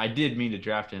 Well, I did mean to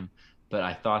draft him, but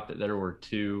I thought that there were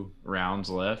 2 rounds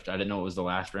left. I didn't know it was the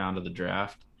last round of the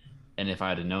draft. And if I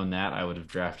had known that, I would have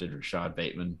drafted Rashad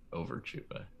Bateman over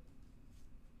Chuba.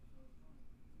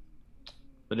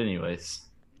 But anyways,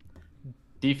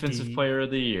 defensive D- player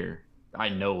of the year. I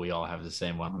know we all have the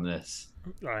same one on this.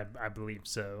 I believe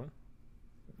so.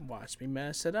 Watch me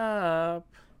mess it up.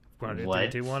 Want to do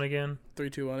What? 3, 2, 1 again? 3,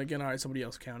 2, 1 again. All right, somebody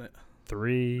else count it.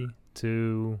 3,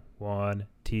 2, 1.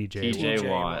 TJ. TJ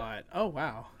Watt. Watt. Oh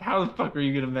wow. How the fuck are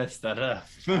you gonna mess that up?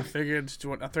 I figured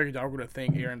y'all were gonna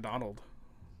think Aaron Donald.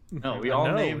 No, we I all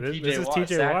know. named This TJ is Watt TJ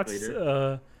sack Watt's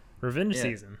leader. revenge Yeah.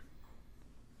 season.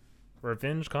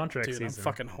 Revenge contract Dude, season. I'm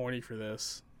fucking horny for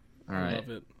this. All I right. love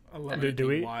it. I love Do- it. do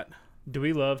we- Watt. Do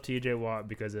we love TJ Watt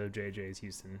because of JJ's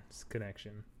Houston's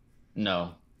connection?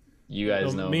 No, you guys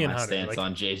Well, know me my and Hunter, stance like,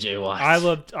 on JJ Watt. I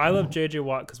love JJ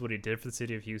Watt because what he did for the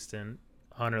city of Houston.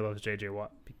 Hunter loves JJ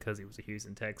Watt because he was a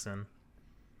Houston Texan?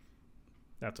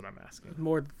 That's what I'm asking.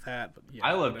 More than that, but yeah.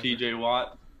 I love whatever. TJ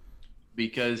Watt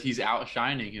because he's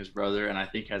outshining his brother, and I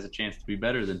think has a chance to be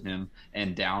better than him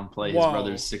and downplay his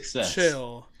brother's success.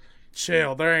 Chill.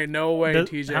 There ain't no way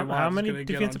TJ Watt How is many gonna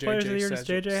get on defensive players of the year does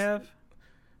JJ JJ have?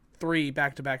 3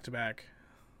 back-to-back-to-back.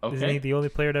 Okay. Isn't he the only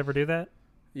player to ever do that?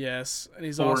 Yes, and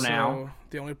he's 4 also now.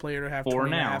 the only player to have 4 20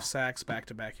 and a now. half sacks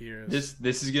back-to-back years.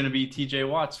 This is going to be TJ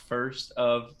Watt's first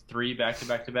of 3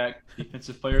 back-to-back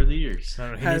defensive player of the years.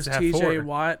 No, he Has needs to have TJ 4.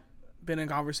 Watt been in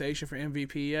conversation for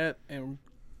MVP yet? And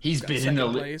He's got been in second the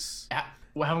league. place.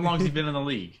 How long has he been in the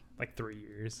league? Like 3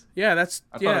 years. Yeah, that's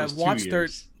I thought it was 2 Watt's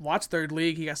years. third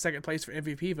league. He got second place for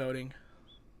MVP voting.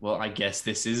 Well, I guess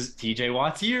this is TJ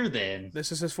Watt's year then.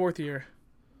 This is his 4th year.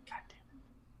 God damn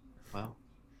it. Well,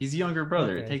 he's a younger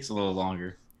brother. Okay. It takes a little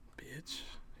longer. Bitch.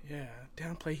 Yeah,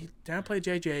 downplay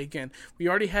JJ again. We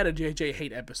already had a JJ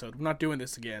hate episode. We're not doing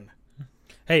this again.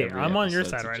 Hey, Every I'm on your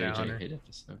episode's side a right now, JJ Hunter. hate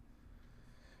episode.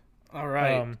 All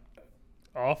right.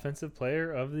 Offensive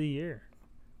player of the year.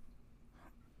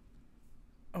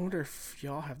 I wonder if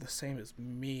y'all have the same as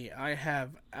me. I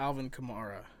have Alvin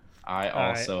Kamara. I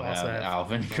also have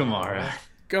Alvin Kamara.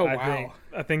 Go, wow.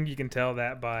 I think you can tell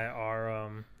that by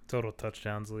our total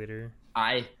touchdowns leader.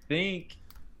 I think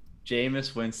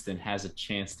Jameis Winston has a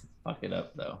chance to fuck it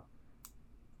up, though.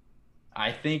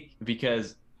 I think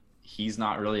because he's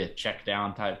not really a check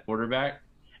down type quarterback.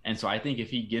 And so I think if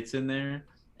he gets in there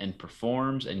and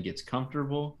performs and gets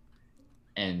comfortable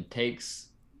and takes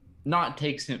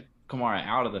him Kamara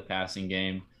out of the passing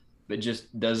game, but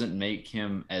just doesn't make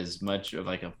him as much of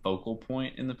like a focal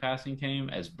point in the passing game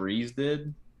as Breeze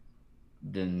did,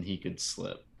 then he could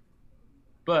slip.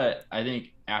 But I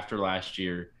think after last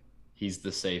year, he's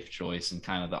the safe choice and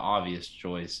kind of the obvious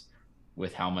choice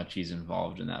with how much he's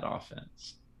involved in that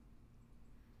offense.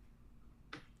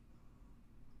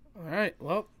 All right,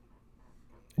 well,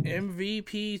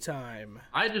 MVP time.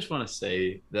 I just want to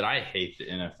say that I hate the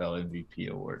NFL MVP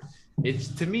award.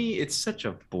 To me, it's such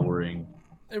a boring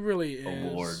It really is.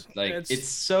 award. Like it's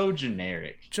so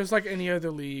generic. just like any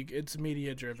other league. It's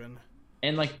media driven.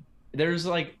 And like there's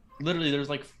like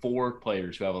 4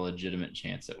 players who have a legitimate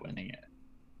chance at winning it.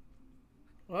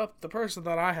 Well, the person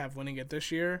that I have winning it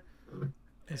this year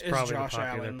It's is probably Josh the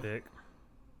popular Allen. pick.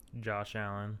 Josh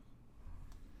I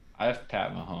have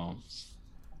Pat Mahomes.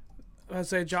 I'd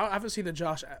say I haven't seen the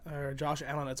Josh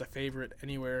Allen as a favorite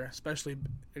anywhere, especially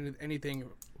in anything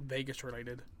Vegas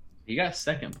related. He got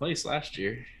second place last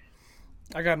year.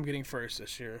 I got him getting first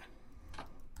this year.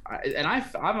 I'm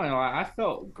not gonna lie, I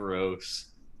felt gross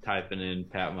typing in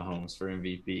Pat Mahomes for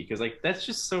MVP because like that's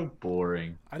just so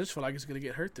boring. I just feel like he's gonna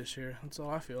get hurt this year. That's all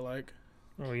I feel like.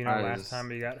 Well, last time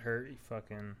he got hurt, he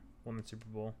fucking won the Super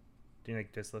Bowl. Do you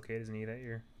think dislocated his knee that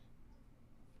year?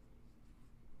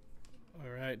 All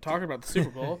right, talking about the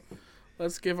Super Bowl,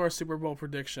 let's give our Super Bowl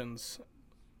predictions.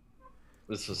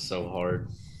 This was so hard.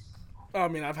 I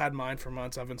mean, I've had mine for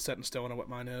months. I've been set in stone on what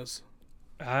mine is.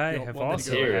 I You have want me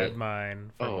to also go? had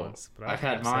mine for once, but I've I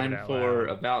had can't say mine it out for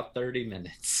loud. about 30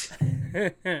 minutes.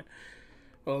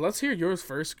 Well, let's hear yours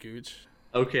first, Gooch.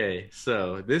 Okay,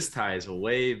 so this ties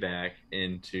way back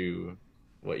into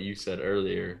what you said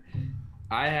earlier.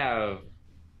 I have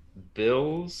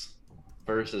Bills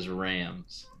versus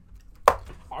Rams.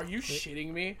 Are you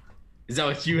shitting me? Is that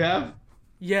what you have?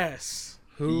 Yes.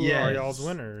 Who are Yes. y'all's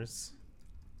winners?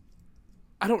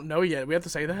 I don't know yet. We have to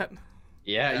say that?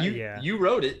 Yeah, yeah. you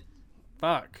wrote it.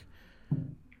 Fuck.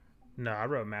 No, I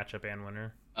wrote matchup and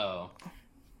winner. Oh.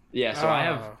 Yeah, so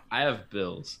I have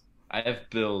Bills. I have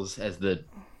Bills as the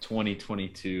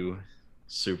 2022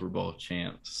 Super Bowl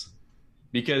champs.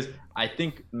 Because I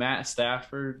think Matt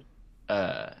Stafford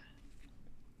I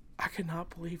cannot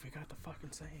believe we got the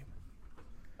fucking same.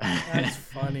 That's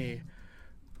funny.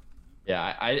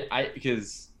 Yeah, I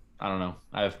because I don't know.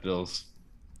 I have Bills.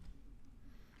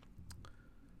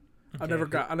 I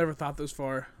never thought this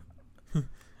far. I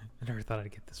never thought I'd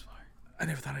get this far. I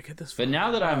never thought I'd get this far. But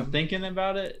now that I'm thinking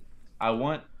about it, I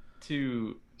want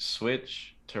to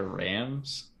switch to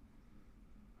Rams.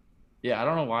 Yeah, I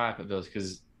don't know why I put Bills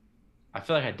because I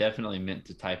feel like I definitely meant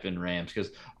to type in Rams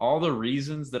because all the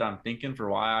reasons that I'm thinking for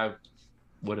why I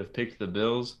would have picked the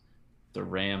Bills, the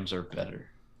Rams are better.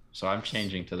 So I'm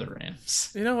changing to the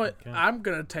Rams. You know what? Okay. I'm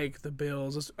going to take the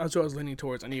Bills. That's what I was leaning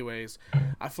towards anyways.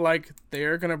 I feel like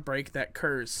they're going to break that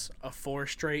curse of 4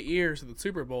 straight years of the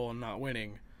Super Bowl and not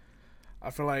winning.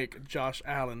 I feel like Josh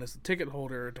Allen is the ticket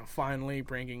holder to finally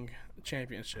bringing a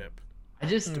championship. I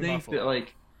just think Buffalo. that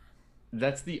like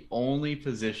that's the only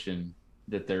position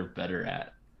that they're better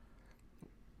at.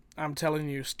 I'm telling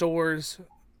you, stores.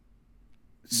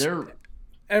 They're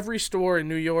every store in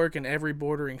New York and every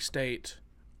bordering state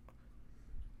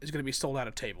is going to be sold out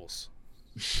of tables.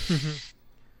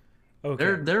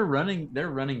 Okay. Their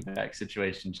running back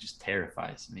situation just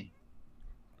terrifies me.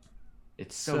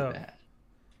 It's so bad.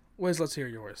 Wiz, let's hear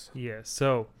yours. Yeah.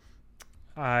 So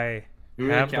I Who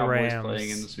are have the the Cowboys Rams playing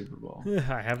in the Super Bowl?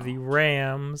 I have the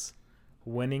Rams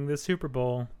winning the Super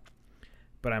Bowl,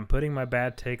 but I'm putting my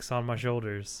bad takes on my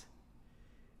shoulders,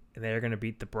 and they're going to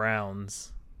beat the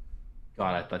Browns.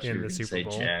 God, I thought you In were the going to Super say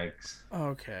Bowl. Jags.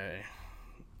 Okay.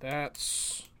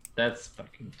 That's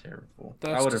fucking terrible.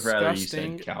 That's I would have rather you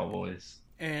disgusting. said Cowboys.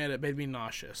 and it made me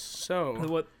nauseous. So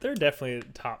What? They're definitely a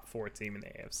top 4 team in the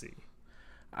AFC.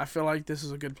 I feel like this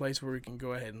is a good place where we can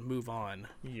go ahead and move on.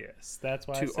 Yes, that's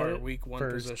why I To said our it week 1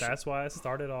 first. position. That's why I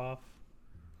started off.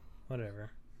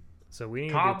 Whatever. So we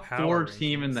need Top to do power 4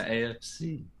 team in rankings. the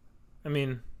AFC. I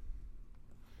mean,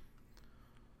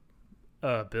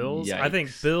 Bills. I think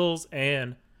Yikes. Bills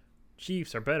and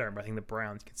Chiefs are better, but I think the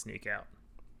Browns can sneak out.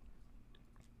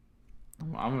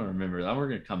 I'm gonna remember that. We're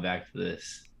gonna come back to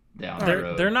this down the They're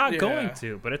road. they're not Yeah. going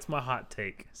to, but it's my hot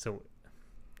take. So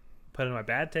putting my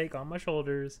bad take on my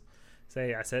shoulders.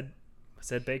 Say I said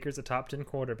Baker's a top 10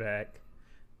 quarterback.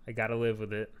 I gotta live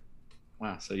with it.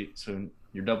 Wow. So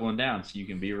you're doubling down, so you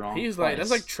can be wrong. He's like, that's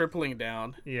twice. like tripling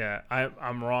down. Yeah,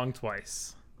 I'm wrong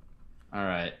twice. All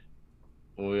right.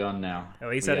 What are we on now? At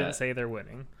least I didn't say they're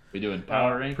winning. We doing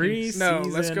power rankings? pre- No,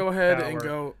 let's Season go ahead and power.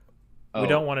 go. Oh, We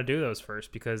don't want to do those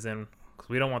first because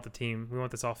we don't want the team. We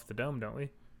want this off the dome, don't we?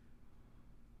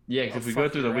 Yeah, because Oh, if we go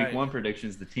fuck, through the you're week right. 1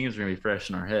 predictions, the teams are gonna be fresh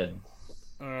in our head.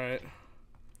 All right.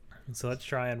 So let's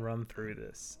try and run through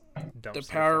this. The dumpster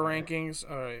power fire. rankings.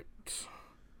 All right.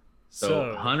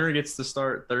 So Hunter gets to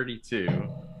start 32,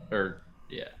 or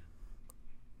yeah.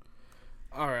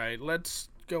 All right. Let's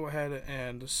go ahead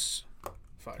and.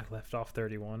 Fuck. I left off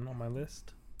 31 on my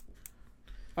list.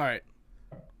 All right.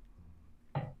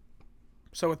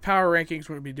 So with power rankings,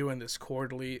 we're gonna be doing this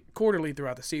quarterly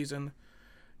throughout the season.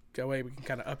 That way we can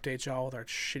kind of update y'all with our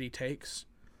shitty takes.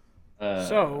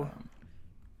 So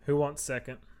Who wants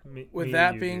second? with Me or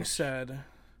that you, being Mitch? said,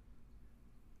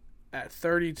 at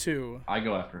 32, I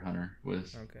go after Hunter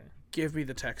with Okay. give me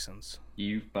the Texans.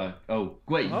 you. Oh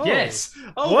wait, Oh. yes.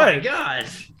 Oh What? my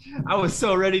gosh, I was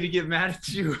so ready to get mad at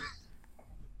you.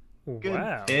 Good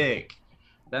Wow. pick.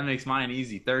 That makes mine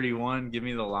easy. 31. Give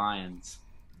me the Lions.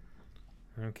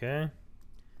 Okay.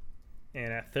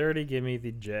 And at 30, give me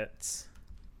the Jets.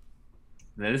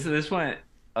 Now, this went,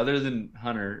 other than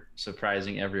Hunter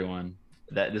surprising everyone,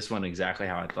 that this went exactly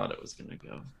how I thought it was gonna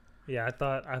go. Yeah, I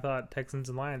thought Texans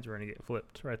and Lions were gonna get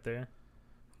flipped right there.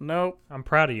 Nope. I'm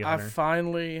proud of you, I Hunter.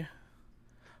 finally.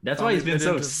 That's why he's been Finally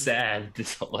so bit into- sad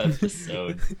this whole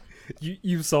episode.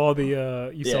 You saw the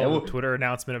well- the Twitter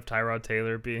announcement of Tyrod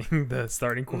Taylor being the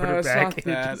starting No, it's quarterback. not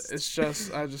and that. just- It's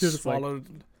just I just just like-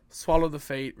 swallowed the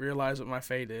fate, realized what my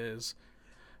fate is,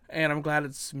 and I'm glad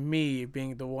it's me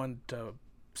being the one to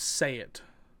say it.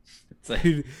 It's like,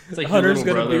 Dude, it's like Hunter's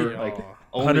your little gonna brother. be- Like Oh.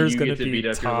 only Hunter's you gonna get to be beat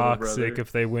up your little toxic brother.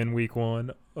 if they win week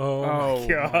 1. Oh, Oh my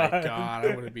god! my god,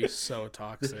 I'm gonna be so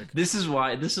toxic. This is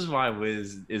why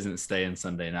Wiz isn't staying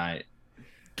Sunday night.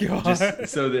 God. Just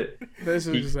so that This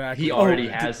is he, exactly. he already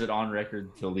Oh, has it on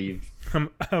record to leave. I'm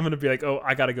gonna be like, oh,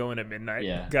 I gotta go in at midnight.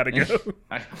 Yeah. Gotta go.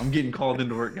 I'm getting called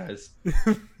into work, guys.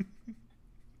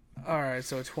 All right,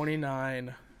 so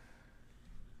 29.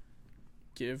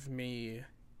 Give me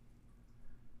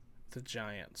the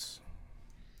Giants.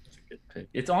 Good pick.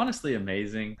 It's honestly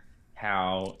amazing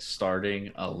how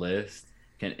starting a list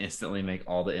can instantly make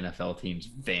all the NFL teams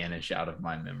vanish out of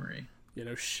my memory. You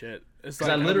know, shit. It's 'Cause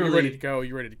like I you're literally- ready to go.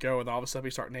 You're ready to go, and all of a sudden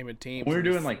we start naming teams. When we're and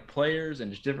doing like players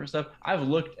and just different stuff, I've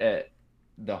looked at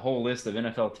the whole list of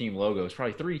NFL team logos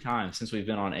probably 3 times since we've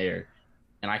been on air,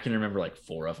 and I can remember like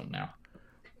 4 of them now.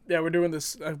 yeah, we're doing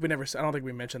this. We never. I don't think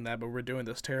we mentioned that, but we're doing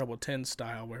this terrible 10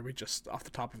 style where we just off the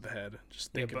top of the head just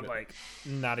Yeah, think but of it. like,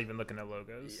 not even looking at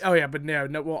logos. Oh yeah, but no.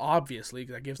 Well, obviously,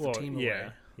 'cause that gives Well, the team yeah,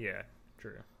 away. yeah,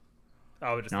 true.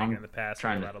 I was just No, thinking I'm in the past,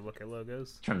 trying we're to- allowed to look at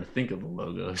logos. Trying to think of the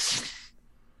logos.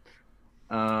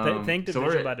 Think so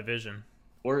division by division.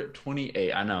 we're at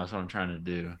 28. I know that's what I'm trying to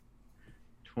do.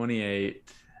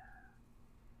 28.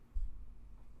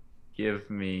 Give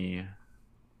me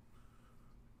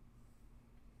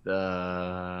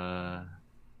the.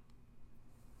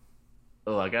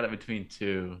 Oh, I got it between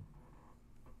 2.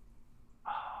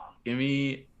 Oh, give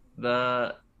me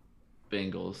the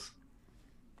Bengals.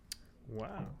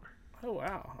 Wow. Oh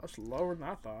wow, that's lower than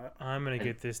I thought. I'm gonna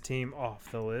get this team off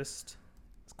the list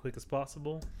as quick as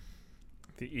possible.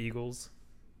 The Eagles.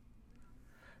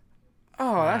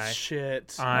 Oh, that's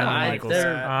shit. I'm I an don't Eagles. like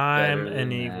they're that. I'm better an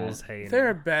than Eagles that. hater.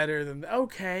 They're better than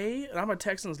okay. And I'm a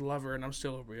Texans lover, and I'm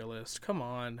still a realist. Come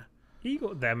on.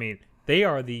 Eagles. I mean, they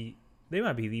are the. They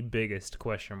might be the biggest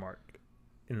question mark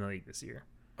in the league this year.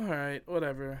 All right,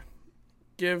 whatever.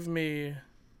 Give me.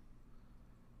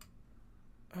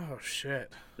 Oh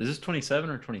shit. Is this 27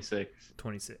 or 26?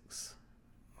 26.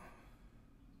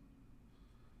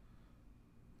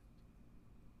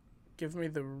 Give me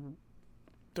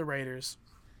the Raiders.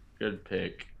 Good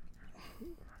pick.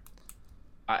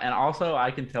 And also,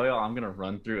 I can tell y'all I'm going to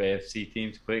run through AFC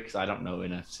teams quick because I don't know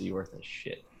NFC worth a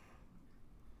shit.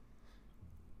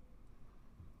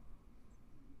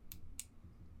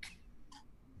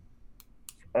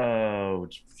 Oh,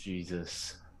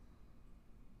 Jesus.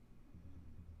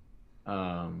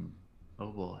 Oh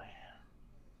boy.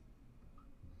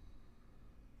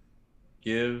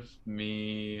 Give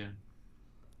me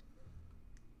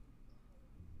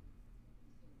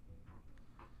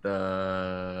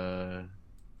the.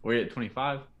 We're at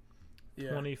 25. Yeah.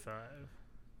 25.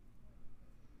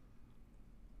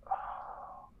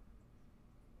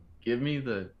 Give me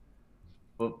the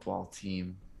football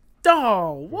team.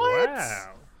 Oh, what? Wow.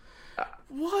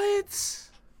 What?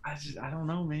 I don't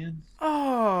know, man.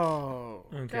 Oh.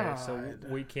 Okay, God. so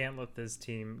we can't let this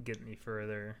team get any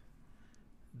further.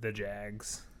 The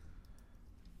Jags.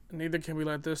 Neither can we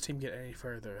let this team get any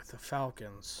further. The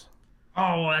Falcons.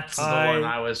 Oh, that's the I- one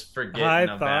I was forgetting I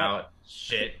thought- about.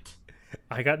 Shit.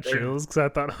 I got They're- chills because I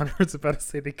thought Hunter was about to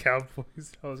say the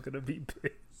Cowboys. I was gonna be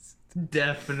pissed.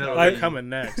 Definitely. They're coming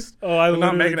next. Oh, I We're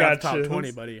not literally making it out got the top chills.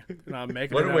 20, buddy. We're not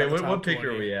making What, it out wait, the top what pick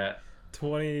 20. are we at?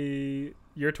 20.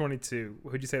 You're 22.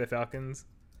 Who'd you say the Falcons?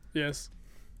 Yes.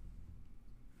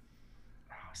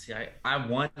 Oh, see, I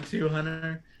want to,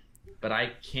 Hunter, but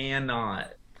I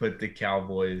cannot put the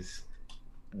Cowboys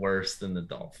worse than the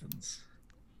Dolphins.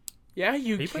 Yeah,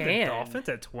 you He put the can. Dolphins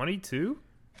at 22.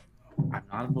 I'm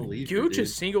not a believer, Gooch dude.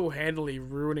 is single-handedly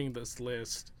ruining this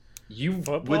list. You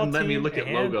Football wouldn't let me team look at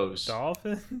and logos.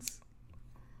 Dolphins.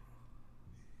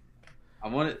 I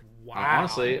want it. Wow.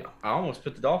 Honestly, I almost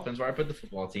put the Dolphins where I put the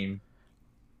football team.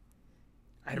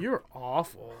 You're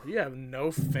awful. You have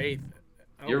no faith.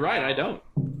 Oh, You're right, I wow. don't.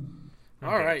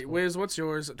 All Okay, right, Wiz, what's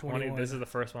yours at 20. 21? This is the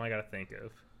first one I gotta think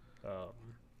of.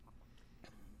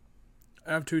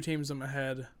 I have two teams in my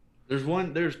head.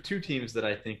 There's two teams that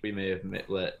I think we may have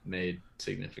made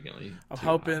significantly. I'm too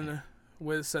hoping high.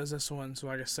 Wiz says this one so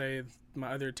I can say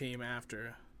my other team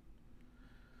after.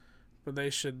 But they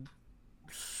should.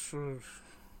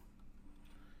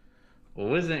 Well,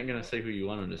 Wiz ain't gonna say who you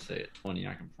want him to say at 20.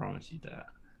 I can promise you that.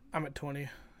 I'm at 20.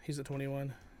 He's at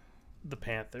 21. The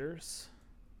Panthers.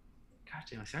 God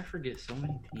damn, see, I forget so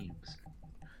many teams.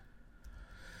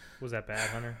 Was that bad,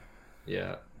 Hunter?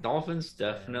 Yeah, Dolphins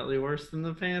definitely worse than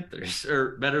the Panthers,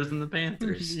 or better than the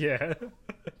Panthers. Yeah.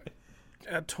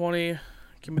 At 20,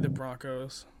 give me the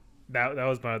Broncos. That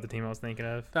was my other team I was thinking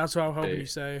of. That's what I'm hoping Hey. you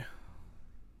say.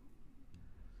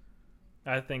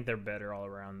 I think they're better all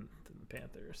around than the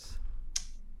Panthers.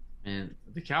 And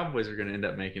the Cowboys are going to end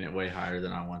up making it way higher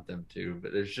than I want them to,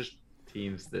 but there's just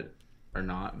teams that are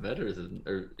not better than,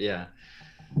 or yeah.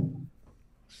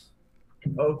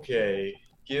 Okay,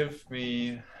 give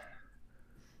me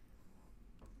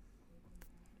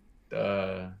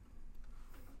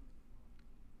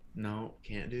no,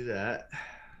 can't do that.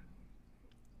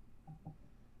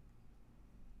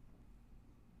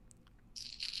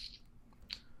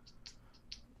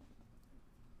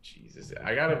 Jesus,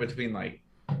 I got it between like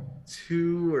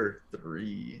 2 or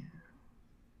 3.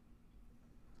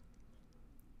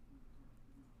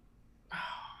 Oh,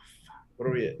 fuck. What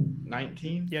are we at?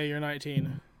 19? Yeah, you're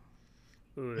 19.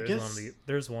 Ooh, guess-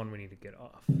 there's one we need to get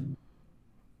off.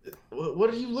 What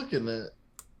are you looking at?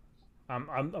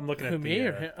 I'm looking Who, at me the.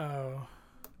 or him? Oh.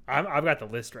 I've got the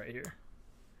list right here.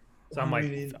 So I'm We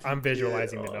like need to I'm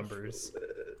visualizing get the off numbers. the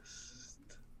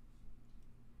list.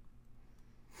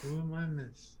 Who am I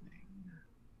missing?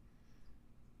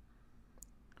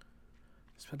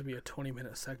 It's about to be a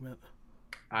 20-minute segment.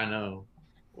 I know.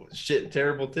 Shit,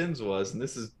 Terrible Tens was, and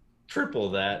this is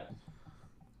triple that.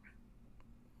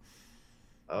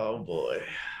 Oh boy.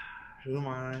 Who am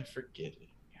I forgetting?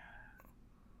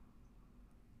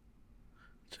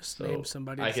 Just So, name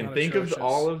somebody. I that's can not think of atrocious.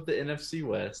 all of the NFC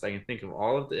West. I can think of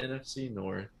all of the NFC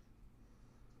North.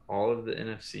 All of the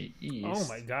NFC East. Oh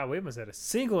my god, we almost had a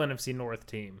single NFC North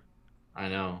team. I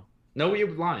know. No, we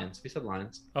have Lions. We said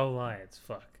Lions. Oh, Lions,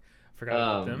 fuck. Forgot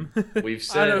about them. We've I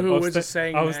said know who I was was thi- just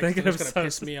saying. I was next, thinking and it's of gonna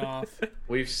piss some- me off.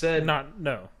 we've said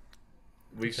No.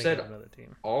 we've Thinking said of another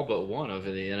team. all but one of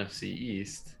the NFC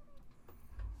East.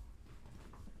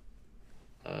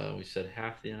 We said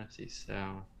half the NFC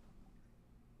South.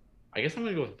 I guess I'm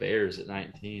gonna go with Bears at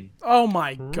 19. Oh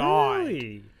my god,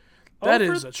 Really? that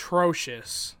Over- is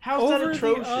atrocious. How's that over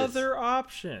atrocious? the other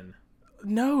option.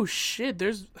 No shit.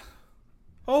 There's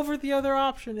Over the other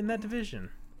option in that division.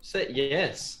 Say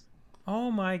yes.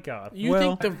 Oh my god. you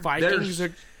well, think the Vikings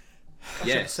there's- are? I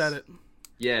should have said it.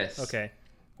 Yes. Okay.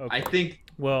 I think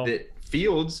Well, that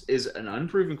Fields is an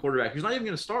unproven quarterback who's not even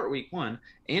going to start week 1.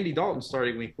 Andy Dalton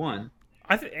starting week 1.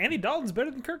 I think Andy Dalton's better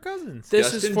than Kirk Cousins.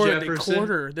 This Justin is for Jefferson. the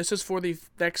quarter. This is for the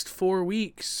next 4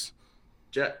 weeks.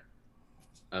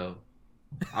 Oh.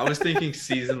 I was thinking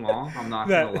season long. I'm not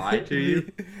going to lie to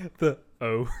you.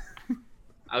 Oh.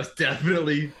 I was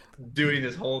definitely doing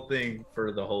this whole thing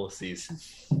for the whole season.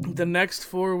 The next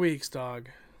 4 weeks, dog.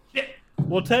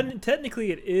 Well,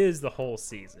 technically, it is the whole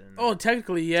season. Oh,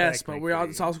 technically yes, but Technically.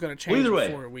 it's also going to change Either in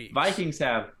way, 4 weeks. Vikings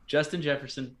have Justin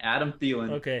Jefferson, Adam Thielen,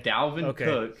 Okay. Dalvin Okay.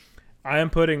 Cook. I am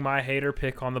putting my hater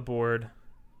pick on the board.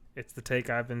 It's the take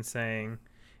I've been saying,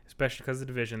 especially because of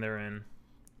the division they're in.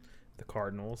 The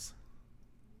Cardinals.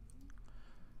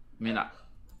 I mean,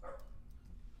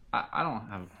 I don't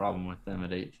have a problem with them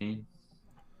at 18.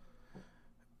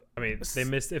 I mean, if they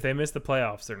miss the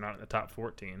playoffs, they're not in the top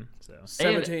 14. So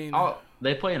 17. And,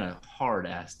 they play in a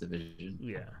hard-ass division.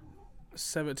 yeah.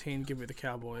 17, give me the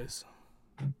Cowboys.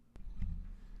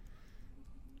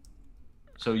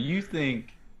 So you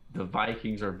think the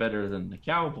Vikings are better than the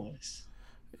Cowboys?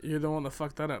 You're the one that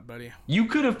fucked that up, buddy. You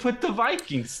could have put the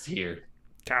Vikings here.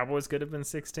 Cowboys could have been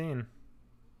 16.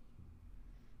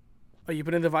 Oh, you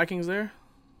put in the Vikings there?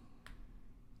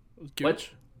 What?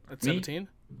 At Me? 17?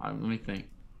 Let me think.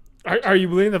 Are you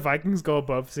believing the Vikings go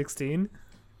above 16?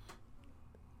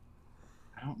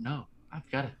 I don't know. I've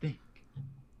got to think.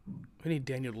 We need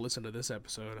Daniel to listen to this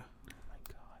episode. Oh my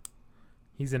god.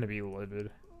 He's gonna be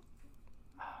livid.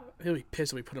 He'll be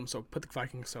pissed if we put the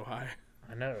Vikings so high.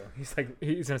 I know. He's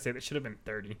gonna say that should have been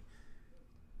 30.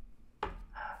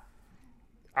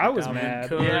 I was Dalvin mad.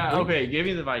 Cook. Yeah, okay. Give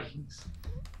me the Vikings.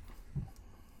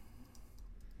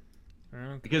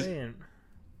 Okay. Because-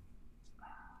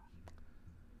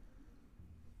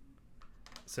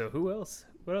 So who else?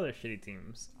 What other shitty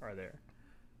teams are there?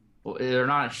 Well, they're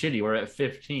not shitty. We're at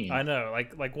 15. I know.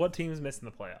 Like what teams missing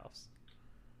the playoffs?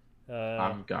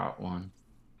 I've got one.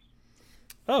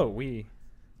 We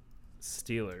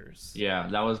Steelers. Yeah,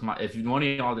 that was my. If one of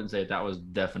y'all didn't say it, that was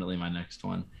definitely my next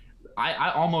one.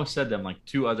 I almost said them like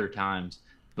 2 other times,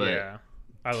 but yeah.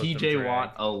 I let them TJ drag.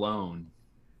 Watt alone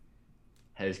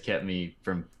has kept me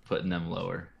from putting them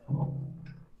lower.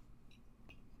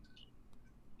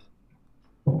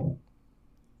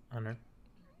 Hunter.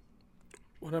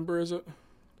 What number is it?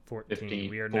 14. 15,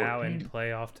 We are now in 14.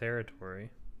 playoff territory.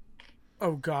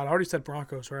 Oh, God. I already said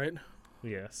Broncos, right?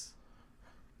 Yes.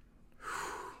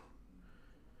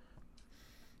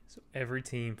 So every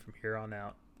team from here on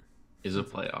out, Is a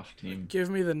playoff team. Give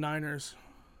me the Niners.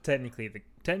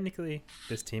 technically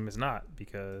this team is not,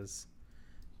 because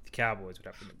the Cowboys would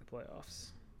have to make the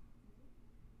playoffs.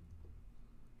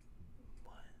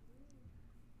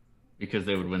 Because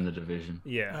they would win the division.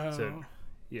 Yeah. So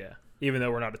yeah, even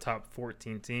though we're not a top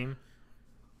 14 team.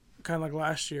 Kind of like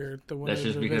last year. The winner That's of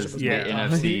just the division because was the Yeah.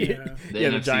 Broncos. NFC, Yeah. the The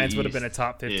NFC Giants would have been a East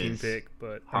top 15 is pick,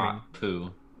 but hot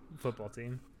poo. football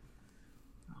team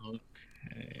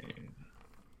Okay.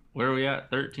 Where are we at?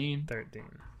 13? 13.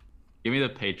 Give me the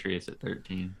Patriots at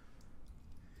 13.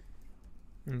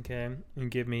 Okay,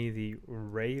 and give me the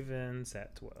Ravens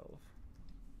at 12.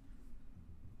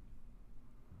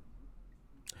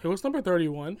 Who was number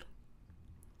 31?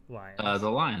 Lions. The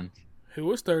Lions. Who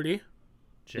was 30?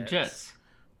 The Jets.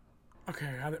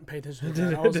 Okay, I didn't pay attention to Did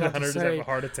that. I was about Hunter to just have say, a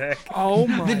heart attack? oh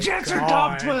my The Jets God. are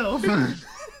top 12.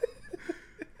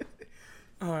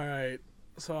 All right,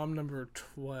 so I'm number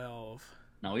 12.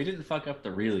 No, we didn't fuck up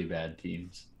the really bad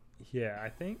teams. Yeah,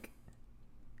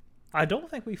 I don't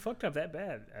think we fucked up that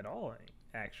bad at all,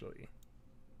 actually.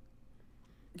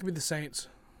 Give me the Saints.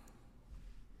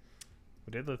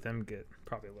 We did let them get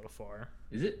probably a little far.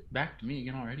 Is it back to me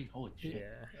again already? Holy shit.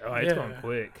 Yeah. Oh, it's Yeah. going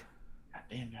quick.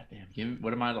 Goddamn. Give me,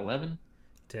 what am I at 11?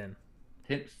 10.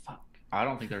 10? Fuck. I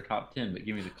don't think they're top 10, but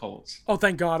give me the Colts. Oh,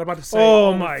 thank God! I'm about to say.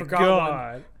 Oh I my forgot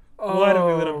god. one. Why did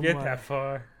we let them Oh get my- that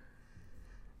far?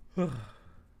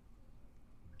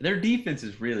 Their defense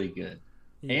is really good.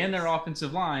 And their Yes.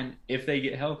 offensive line, if they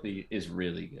get healthy, is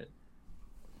really good.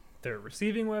 Their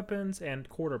receiving weapons and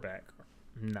quarterback are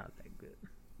not that good.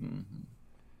 Mm-hmm.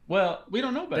 Well, we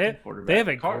don't know about They- the quarterback. they have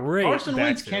a great Carson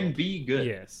Wentz backfield. can be good.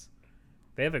 Yes.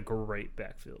 They have a great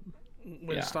backfield.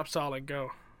 Way Yeah. to stop solid.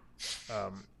 Go.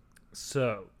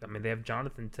 So, I mean, they have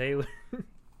Jonathan Taylor.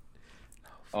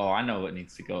 Oh, Oh, I know what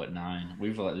needs to go at 9.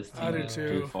 We've let this I team do go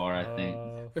too. too far, I think.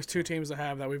 There's 2 teams that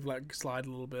have that we've let slide a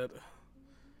little bit,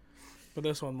 but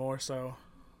this one more so.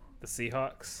 The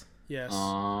Seahawks. Yes.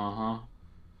 Uh-huh.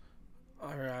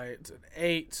 All right,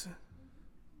 8.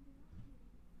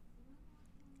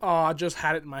 Oh, I just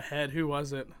had it in my head. Who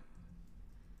was it?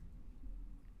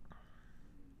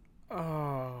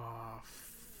 Oh,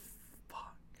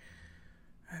 fuck.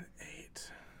 An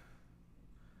 8.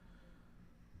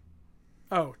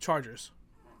 Oh, Chargers.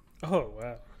 Oh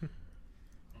wow.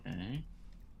 Okay.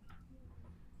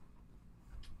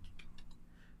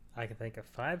 I can think of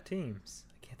 5 teams.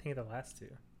 I can't think of the last 2.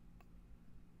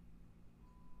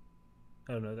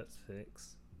 Oh no, that's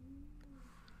 6.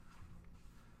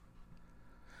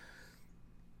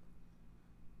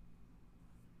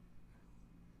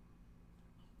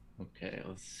 Okay,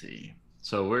 let's see.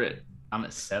 So I'm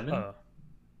at 7? Oh,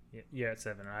 yeah, you're at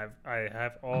 7. I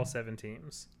have all 7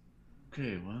 teams.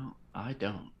 Okay, well, I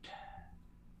don't.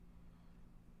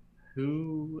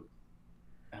 Who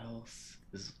else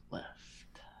is left?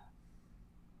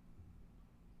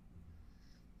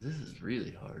 This is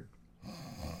really hard.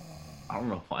 I don't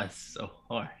know why it's so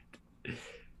hard.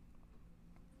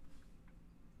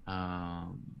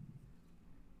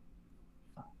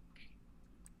 Fuck.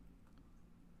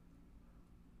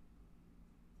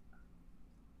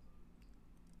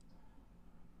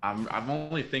 I'm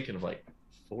only thinking of like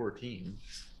 4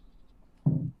 teams.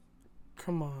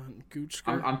 Come on, Gooch.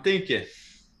 I'm thinking.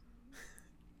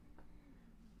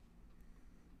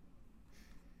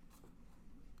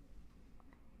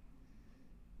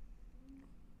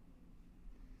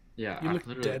 Yeah, You I look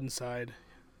literally- dead inside.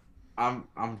 I'm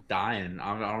dying.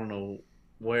 I don't know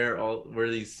where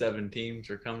these 7 teams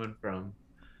are coming from.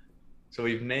 So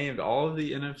we've named all of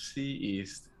the NFC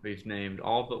East. We've named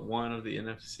all but one of the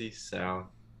NFC South.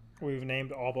 We've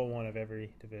named all but one of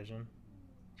every division.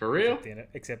 For real?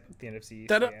 Except the NFC East.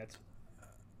 That- yeah, it's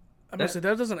I'm gonna say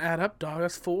that doesn't add up, dog.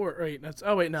 That's 4. Wait, that's.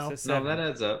 Oh wait, no. it's No, 7 that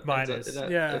adds up. minus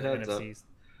Yeah. it adds up. NFC East.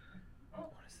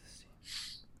 What is this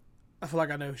team? I feel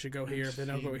like I know who should go here. If they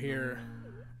don't go here,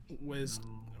 Wiz.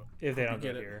 If they don't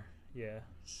get go it. here, yeah,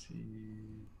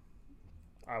 See.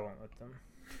 I won't let them.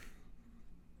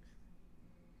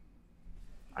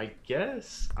 I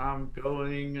guess I'm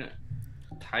going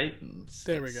Titans.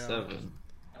 There at we go. 7.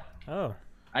 Oh,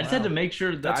 I just had Wow. to make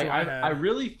sure that That's what I had. I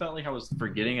really felt like I was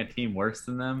forgetting a team worse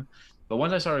than them. But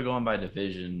once I started going by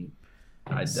division,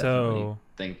 I definitely So-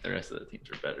 think the rest of the teams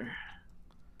are better.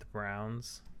 the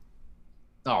Browns.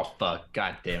 Oh fuck!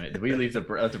 God damn it! Did we leave the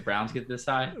Browns get this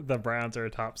high? The Browns are a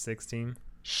top 6 team.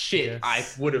 Shit! Yes.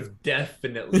 I would have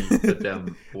definitely put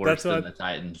them worse That's what- than the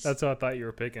Titans. That's what I thought you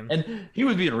were picking. And he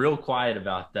was being real quiet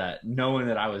about that, knowing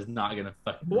that I was not gonna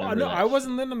fucking. Well, remember no, that I shit.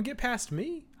 wasn't letting them get past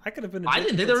me. I could have been. I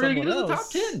didn't think they were gonna get to the top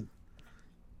else. 10.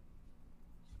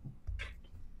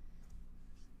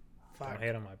 Don't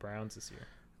hate on my Browns this year.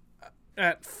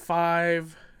 At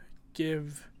 5,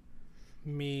 give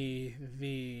me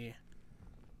the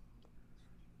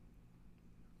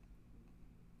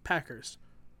Packers.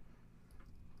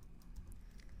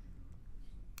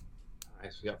 All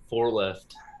right, so we got 4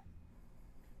 left.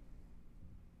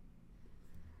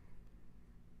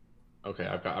 Okay,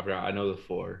 I know the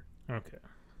 4. Okay,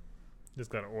 just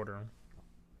gotta order them.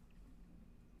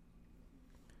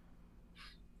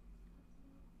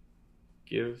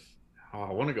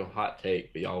 I want to go hot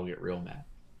take, but y'all will get real mad.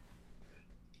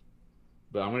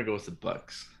 But I'm gonna go with the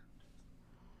Bucks.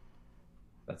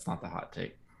 That's not the hot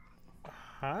take.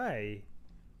 I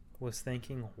was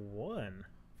thinking 1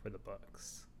 for the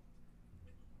Bucks.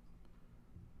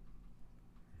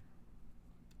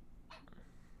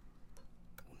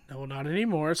 No, not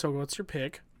anymore. So what's your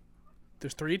pick?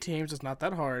 There's 3 teams. It's not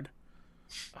that hard.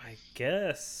 I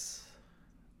guess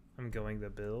I'm going the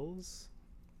Bills.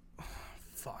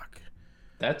 Fuck.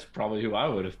 That's probably who I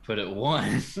would have put at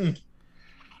 1.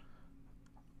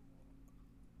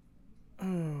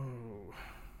 Oh.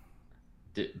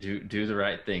 do the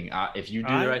right thing. If you do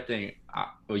I- the right thing,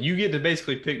 well, you get to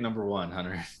basically pick number 1,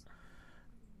 Hunter.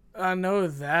 I know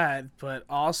that, but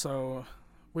also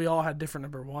we all had different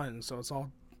number 1, so it's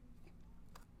all.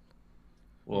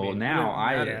 Well, mean, now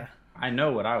it doesn't matter. I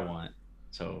know what I want.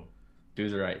 So do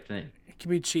the right thing. It could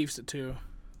be Chiefs at 2.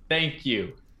 Thank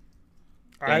you.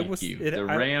 Thank you. The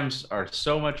Rams are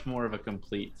so much more of a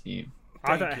complete team.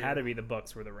 I thought it Thank had you. to be the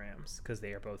Bucks or the Rams because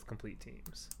they are both complete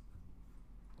teams.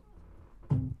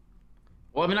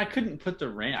 Well, I mean, I couldn't put the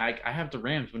Rams. I have the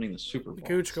Rams winning the Super Bowl.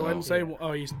 Gooch, go ahead and so- say. Yeah.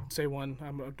 Oh, you say 1. I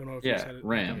don't know if you Yeah, said it.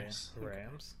 Rams.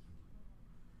 Rams.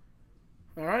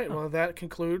 All right, well, that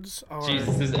concludes our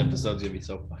Jesus, this episode's gonna be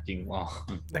so fucking long.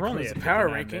 that We're only concludes at the power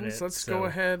 59 rankings. minutes, Let's so go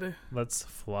ahead. let's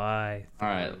fly. All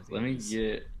right, through let me these.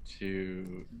 get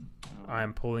to.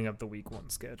 I'm pulling up the week 1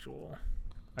 schedule.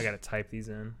 I gotta type these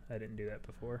in. I didn't do that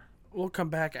before. We'll come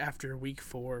back after week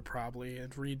 4 probably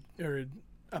and read or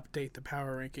update the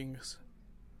power rankings.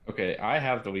 Okay, I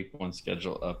have the week 1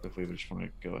 schedule up. If we just want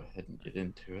to go ahead and get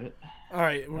into it. All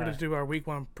right, we're All gonna right. do our week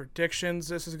 1 predictions.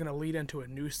 This is gonna lead into a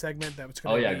new segment that was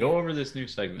gonna. Oh yeah, be, go over this new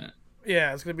segment.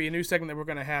 Yeah, it's gonna be a new segment that we're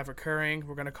gonna have occurring.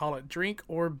 We're gonna call it Drink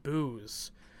or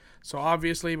Booze. So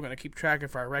obviously, we're gonna keep track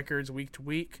of our records week to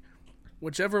week.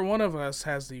 Whichever one of us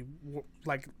has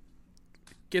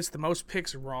gets the most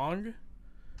picks wrong,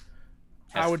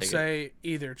 Has I to would take it. say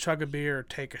either chug a beer or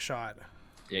take a shot.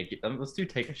 Yeah, let's do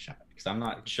take a shot because I'm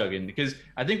not chugging. Because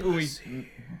I think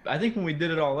when we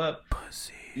did it all up,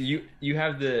 you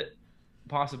have the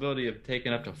possibility of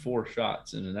taking up to 4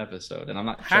 shots in an episode, and I'm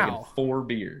not chugging How? 4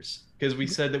 beers because we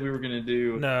said that we were gonna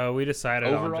do. No, we decided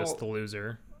on Overall- just the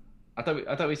loser. I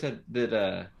thought we said that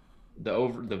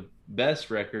the best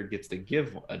record gets to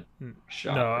give a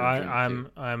shot. No, or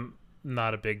drink to. I'm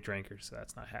not a big drinker, so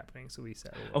that's not happening. So we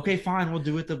said, Okay, fine. We'll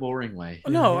do it the boring way.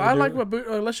 No, I do like it.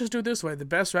 what. Let's just do it this way: the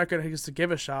best record gets to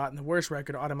give a shot, and the worst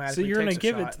record so automatically. you're gonna takes a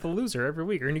give it shot. to the loser every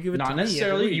week. You're gonna give it to Not me every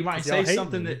necessarily. week You might 'cause y'all say hate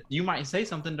something me. that you might say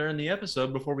something during the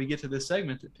episode before we get to this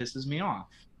segment that pisses me off,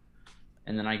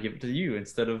 and then I give it to you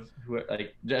instead of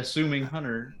assuming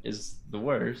Hunter is the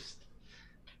worst.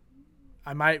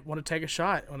 I might want to take a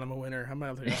shot when I'm a winner.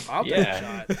 I'll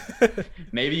Yeah. take a shot.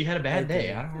 Maybe you had a bad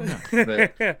day. I don't know.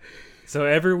 But So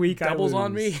every week Doubles I lose.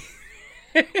 on me.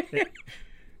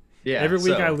 yeah, Every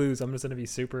week so, I lose. I'm just gonna be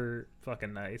super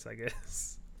fucking nice, I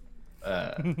guess.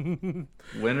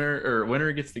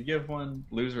 Winner gets to give one.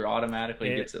 Loser automatically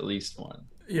It- gets at least one.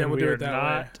 Yeah, And we'll we do are it that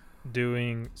not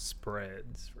doing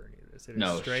spreads for any of this. It is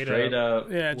No, straight, straight up.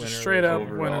 way. Yeah, winner, just straight up win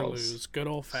or overalls. lose. Good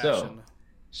old fashioned.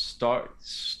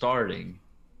 Starting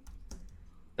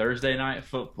Thursday night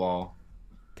football.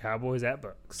 Cowboys at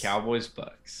Bucks. Cowboys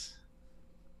Bucks.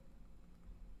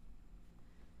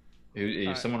 Is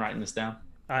Alright. someone writing this down?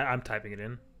 I'm typing it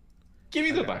in. Give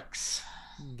me the Okay. Bucks.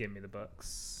 Give me the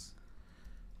Bucks.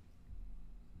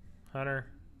 Hunter,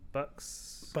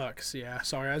 Bucks. Bucks, yeah.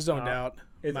 Sorry, I zoned out.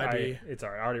 It's Might be. It's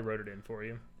alright. I already wrote it in for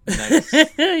you. Next,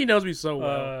 He knows me so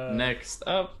well. next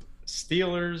up,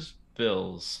 Steelers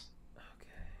Bills. Okay.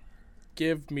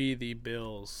 Give me the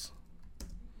Bills.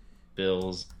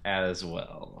 Bills as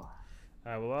well.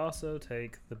 I will also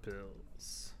take the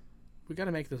Bills. We got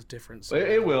to make this difference.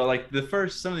 It will. Like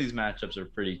some of these matchups are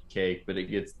pretty cake, but it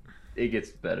gets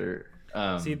better.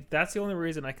 See, that's the only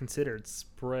reason I considered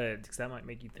spreads because that might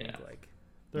make you think Yeah. like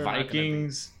they're not gonna be-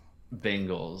 Vikings,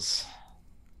 Bengals.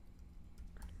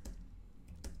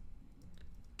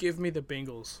 Give me the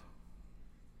Bengals.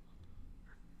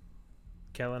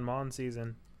 Kellen Mond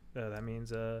season. That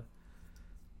means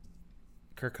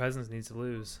Kirk Cousins needs to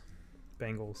lose.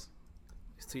 Bengals.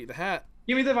 See the hat.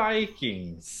 Give me the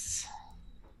Vikings.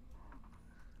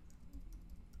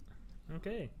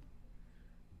 Okay.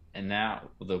 And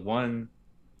now the one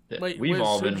that Wait, we've Wiz,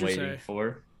 all who'd been you waiting say?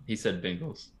 for. He said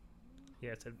Bengals.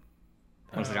 Yeah, it's a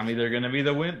I was like, I'm either going to be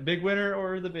the big winner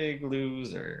or the big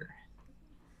loser.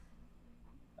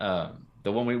 The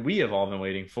one we have all been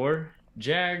waiting for,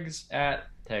 Jags at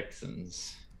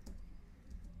Texans.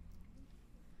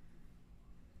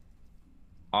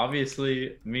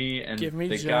 Obviously, me and Give me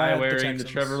the guy the wearing the Texans.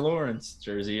 Trevor Lawrence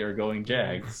jersey are going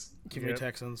Jags. Give me Yep.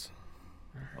 Texans.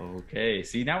 Okay,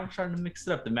 see, now we're starting to mix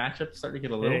it up. The matchups start to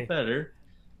get a little Hey. better.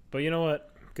 But you know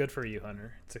what? Good for you,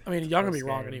 Hunter. I mean, y'all gonna be close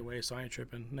wrong game. anyway, so I ain't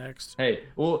tripping. Next. Hey,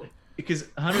 well, because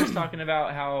Hunter's talking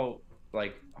about how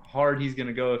hard he's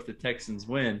gonna go if the Texans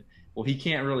win. Well, he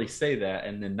can't really say that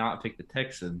and then not pick the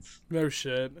Texans No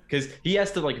shit. because he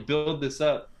has to build this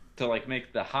up to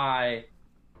make the high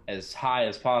as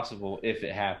possible if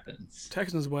it happens.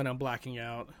 Texans win. I'm blacking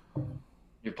out.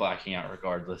 You're blacking out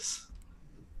regardless.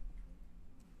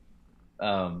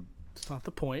 It's not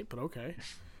the point, but okay.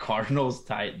 Cardinals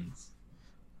Titans.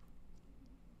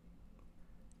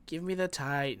 Give me the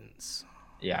Titans.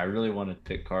 Yeah, I really want to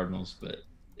pick Cardinals, but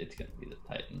it's gonna be the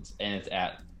Titans, and it's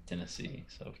at Tennessee,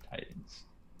 so Titans.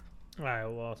 I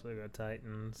will also go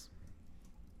Titans.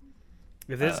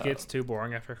 If this gets too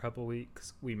boring after a couple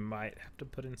weeks, we might have to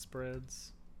put in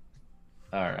spreads.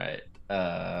 All right,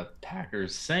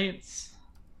 Packers Saints.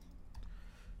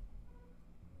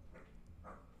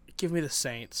 Give me the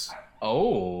Saints.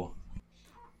 Oh,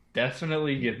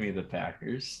 definitely give me the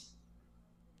Packers.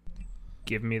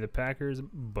 Give me the Packers,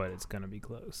 but it's gonna be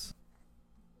close.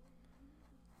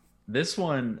 This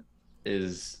one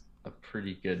is a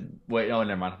pretty good. Wait, oh,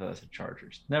 never mind. I thought that said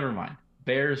Chargers. Never mind.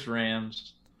 Bears,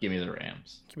 Rams. Give me the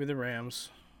Rams. Give me the Rams.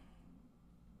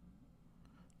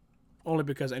 Only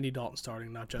because Andy Dalton's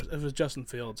starting, not just if it was Justin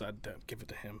Fields, I'd give it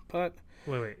to him. But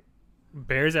Wait.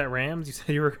 Bears at Rams? You said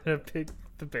you were gonna pick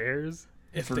the Bears?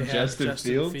 if For they have Justin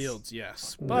Justin Fields?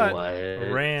 yes. But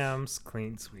What? Rams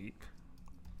clean sweep.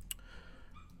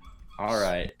 All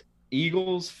right.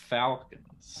 Eagles,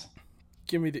 Falcons.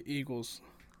 give me the Eagles.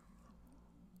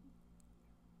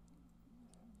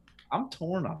 I'm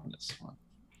torn on this one.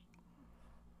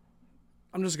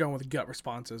 I'm just going with gut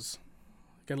responses.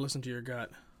 Gotta listen to your gut.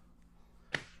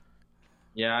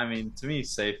 Yeah, I mean, to me,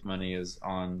 safe money is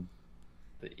on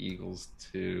the Eagles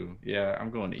too. Yeah, I'm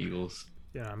going Eagles.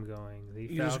 Yeah, I'm going the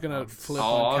You're just gonna Falcons. flip Oh,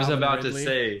 on I was Calvin about Ridley? to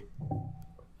say.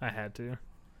 I had to.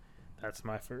 That's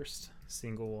my first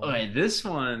single one. Okay, this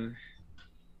one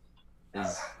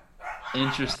is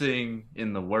interesting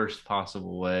in the worst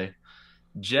possible way.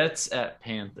 Jets at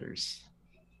Panthers.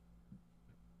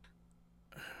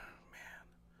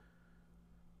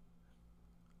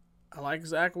 I like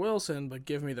Zach Wilson, but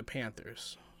give me the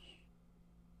Panthers.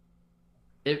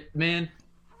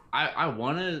 I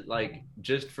want to, like,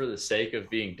 just for the sake of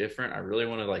being different, I really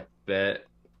want to, like, bet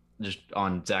just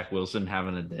on Zach Wilson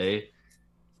having a day.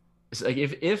 It's like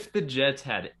if the Jets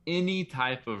had any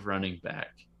type of running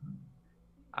back,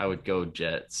 I would go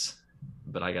Jets,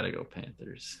 but I gotta go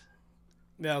Panthers.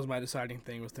 That was my deciding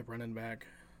thing with the running back.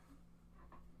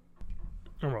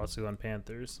 And we're also going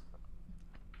Panthers.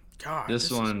 God, This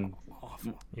is one,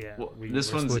 awful. Yeah. well, we're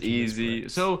this one's splitting these easy.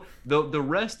 splits. So the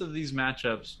rest of these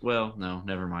matchups, well, no,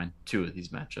 never mind. 2 of these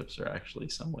matchups are actually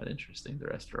somewhat interesting. The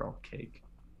rest are all cake.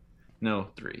 No,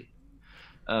 3.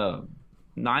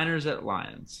 Niners at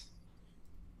Lions.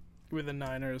 With the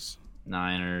Niners.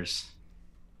 Niners.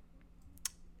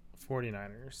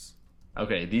 49ers.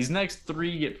 Okay, these next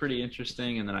 3 get pretty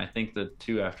interesting, and then I think the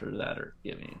 2 after that are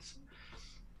gimmies.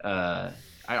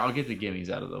 I'll get the gimmies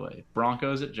out of the way.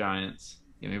 Broncos at Giants.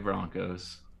 Give me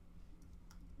Broncos.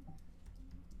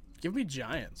 Give me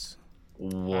Giants.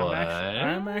 What?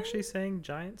 I'm actually saying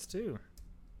Giants too.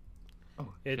 Okay.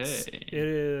 It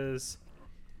is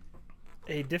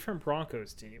a different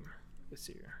Broncos team this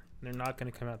year. They're not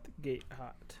going to come out the gate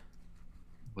hot.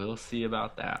 We'll see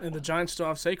about that. And the Giants still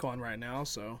have Saquon right now,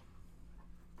 so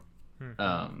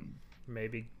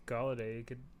Maybe Galladay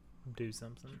could do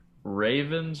something.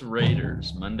 Ravens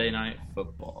Raiders Monday Night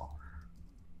Football.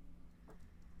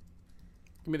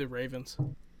 give me the Ravens.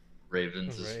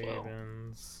 Ravens as well.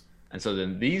 Ravens. And so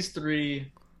then these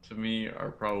 3 to me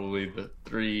are probably the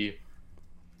 3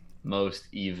 most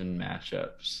even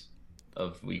matchups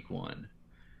of week 1.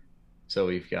 So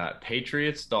we've got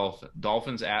Patriots,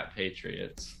 Dolphins at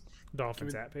Patriots.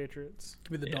 Dolphins at Patriots.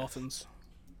 Give me the Yes. Dolphins.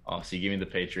 Oh, so you give me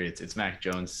the Patriots. It's Mac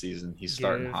Jones' season. He's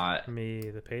starting Give hot. me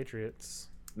the Patriots.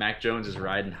 Mac Jones is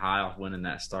riding high off winning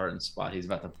that starting spot. He's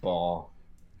about to ball.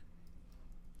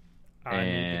 I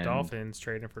need the And- Dolphins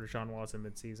trading for Deshaun Watson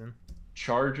midseason.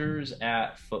 Chargers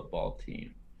at football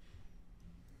team.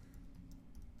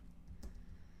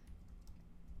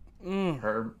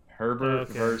 Herbert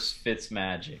Okay. versus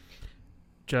Fitzmagic.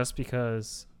 Just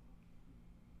because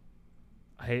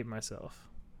I hate myself.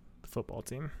 The football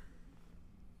team.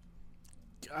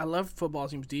 I love football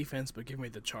team's defense, but give me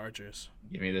the Chargers.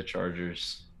 Give me the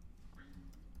Chargers.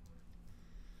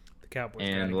 The Cowboys.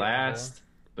 gotta And get last,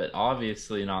 but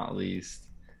obviously not least,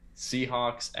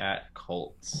 Seahawks at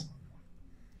Colts.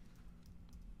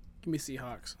 Give me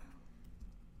Seahawks.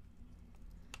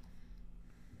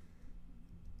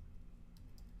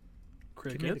 the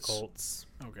ball. Give me the Crickets. Colts.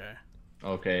 Okay.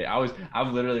 Okay, I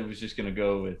literally was just gonna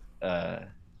go with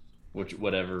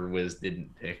whatever Wiz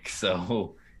didn't pick.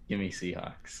 So give me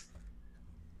Seahawks.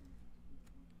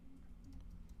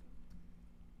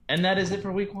 And that is it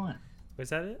for week 1. Was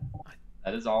that it?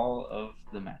 That is all of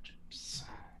the matchups.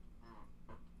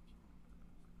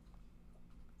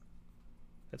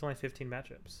 That's only 15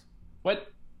 matchups.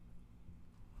 What?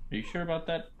 Are you sure about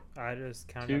that? I just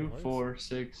counted. 2, on the list. 4,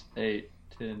 6, 8,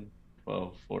 10,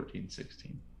 12, 14,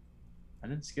 16. I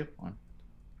didn't skip one.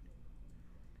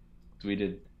 So we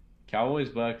did Cowboys,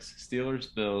 Bucks,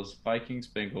 Steelers, Bills, Vikings,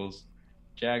 Bengals,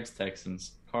 Jags,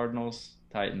 Texans, Cardinals,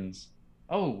 Titans.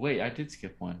 Oh, wait, I did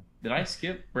skip one. Did I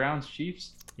skip Browns,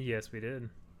 Chiefs? Yes, we did.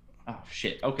 Oh,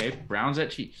 shit. Okay, Browns at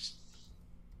Chiefs.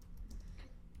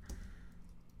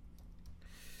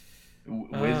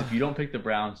 Wiz, if you don't pick the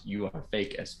Browns, you are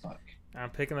fake as fuck. I'm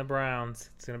picking the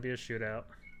Browns. It's gonna be a shootout.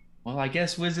 Well, I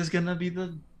guess Wiz is going to be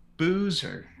the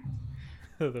boozer.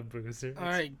 The Boozers. All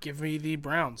right, give me the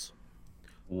Browns.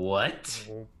 What?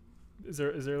 Well, Is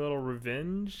there a little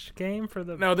revenge game for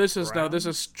the? No, this is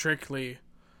Browns? strictly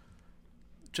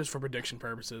just for prediction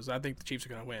purposes. I think the Chiefs are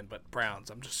going to win, but Browns.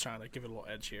 I'm just trying to give it a little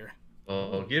edge here.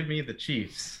 Oh, give me the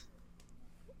Chiefs.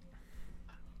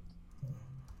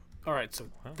 All right, so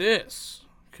Wow. this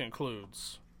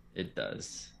concludes. It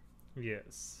does.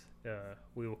 Yes.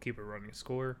 We will keep a running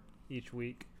score each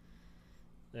week,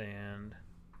 and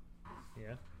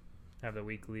yeah, have the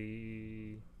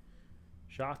weekly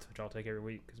shots, which I'll take every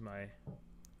week because my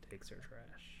takes are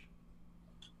trash.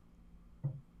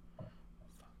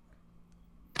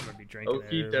 I'm gonna be drinking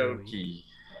Okie every week.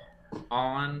 dokie.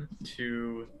 On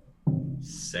to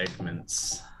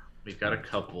segments. We've got a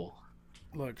couple.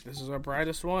 Look, this is our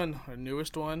brightest one, our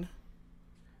newest one.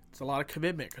 It's a lot of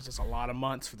commitment because it's a lot of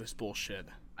months for this bullshit.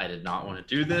 I did not want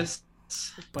to do this.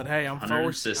 But hey, I'm Hunter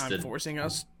forcing insisted.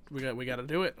 us. We got to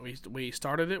do it. We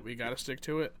started it. We got to stick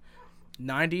to it.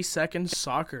 90-second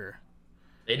soccer.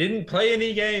 They didn't play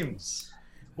any games.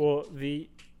 Well, the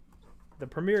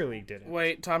Premier League did it.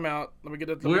 Wait, time out. Let me get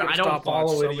it. I don't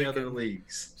follow any other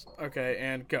leagues. Okay,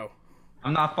 and go.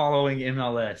 I'm not following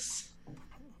MLS.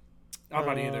 I'm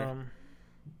not either. Um,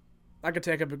 I could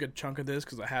take up a good chunk of this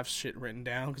because I have shit written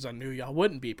down because I knew y'all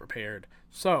wouldn't be prepared.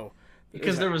 So,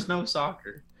 Because there was no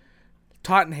soccer.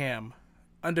 Tottenham,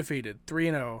 undefeated,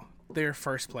 3-0. They're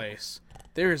first place.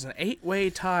 There is an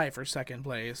 8-way tie for second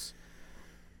place.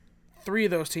 Four of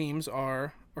those teams,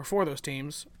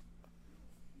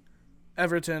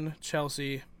 Everton,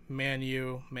 Chelsea, Man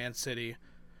U, Man City.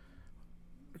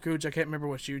 Gooch, I can't remember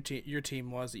what your team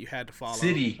was that you had to follow.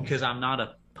 City, because I'm not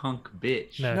a punk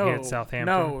bitch. No. He had Southampton.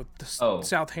 No, Oh.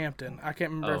 Southampton. I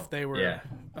can't remember if they were yeah.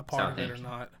 a part of it or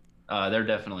Southampton. not. They're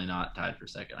definitely not tied for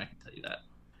second. I can tell you that.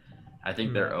 I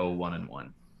think they're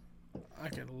 0-1-1. I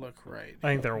can look right. I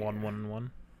think they're here. 1-1-1.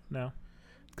 No,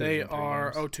 They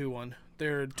are 0-2-1.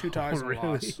 They're two ties and a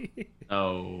loss.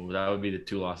 Oh, that would be the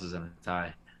 2 losses and a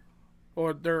tie.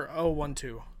 Or they're 0-1-2. Oh, one,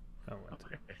 two.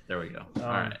 Okay, there we go. All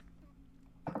right.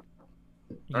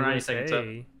 USA 90 seconds up.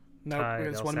 No, tied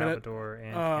it's El 1 minute. Salvador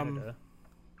and Canada.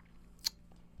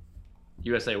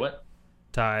 USA what?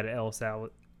 Tied El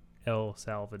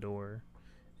Salvador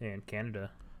and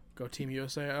Canada. Go Team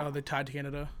USA. Oh, they tied to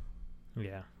Canada.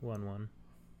 Yeah, 1-1.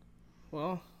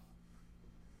 Well,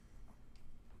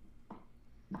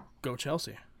 go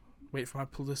Chelsea. Wait for my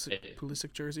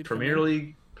Pulisic jersey to come Premier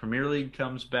in. League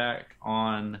comes back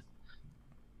on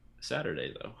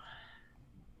Saturday though.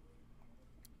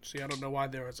 See, I don't know why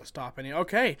there was a stop any.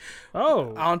 Okay,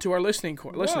 Oh, on to our listener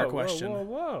whoa, question.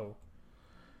 Whoa.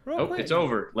 Real Oh, quick. it's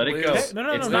over. Let it Wait, go. no, it's no,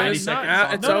 90 it's not.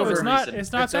 seconds. It's on over. the It's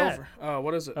reason. not It's that. over. Oh,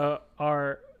 what is it?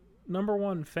 Our number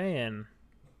one fan,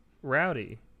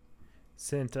 Rowdy,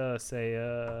 sent us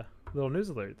a little news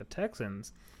alert. The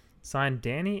Texans signed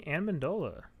Danny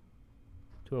Amendola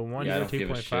to a 1 Yeah, I year, don't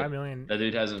give a shit. $2.5 million. That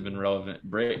dude hasn't been relevant.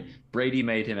 Brady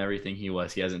made him everything he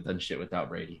was. He hasn't done shit without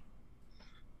Brady.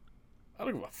 I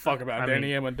don't give a fuck about I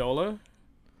Danny Amendola.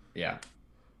 Yeah.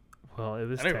 Well, it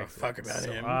was I don't give a Texans, fuck about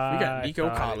so him. We got I Nico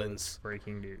thought it Collins. was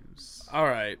breaking news. All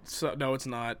right, so no, it's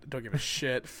not. Don't give a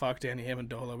shit. Fuck Danny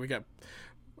Amendola. We got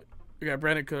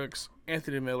Brandon Cooks,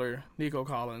 Anthony Miller, Nico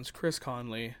Collins, Chris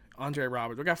Conley, Andre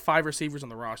Roberts. We got 5 receivers on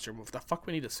the roster. What the fuck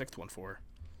we need a 6th one for?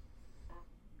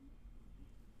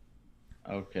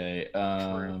 Okay.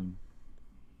 All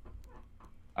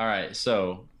right.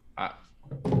 So,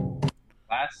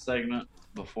 last segment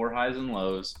before highs and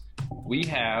lows, we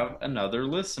have another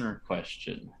listener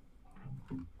question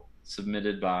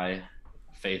submitted by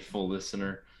faithful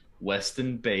listener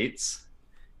Weston Bates.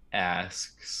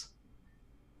 Asks,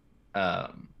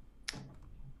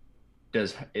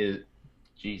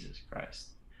 Jesus Christ,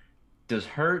 does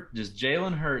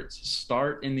Jalen Hurts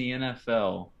start in the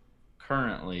NFL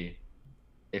currently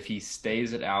if he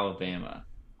stays at Alabama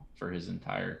for his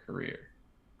entire career,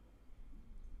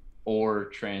 or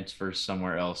transfers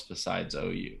somewhere else besides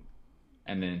OU?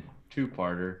 And then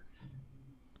 2-parter,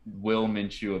 will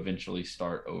Minshew eventually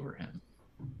start over him?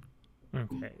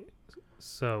 Okay.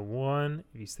 So, one,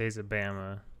 if he stays at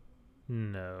Bama,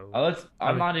 no.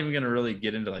 I'm not even going to really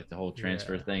get into like the whole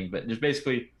transfer Yeah. thing, but just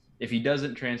basically, if he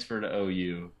doesn't transfer to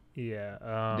OU,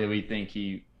 Yeah. do we think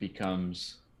he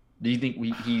becomes? Do you think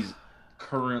he's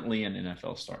currently an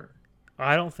NFL starter?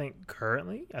 I don't think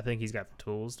currently. I think he's got the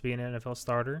tools to be an NFL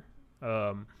starter,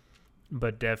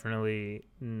 but definitely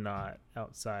not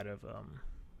outside of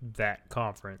that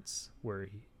conference where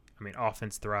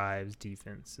offense thrives,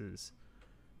 defenses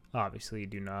obviously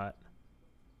do not.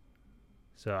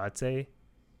 So I'd say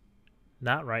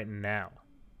not right now,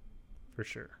 for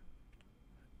sure.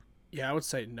 Yeah, I would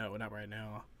say no, not right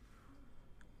now.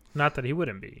 Not that he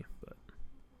wouldn't be, but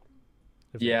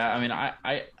Yeah, I mean,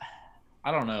 I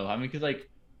don't know. I mean, because like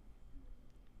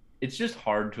it's just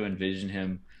hard to envision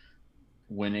him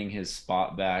winning his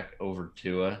spot back over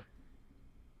Tua,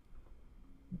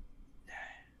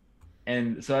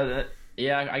 and so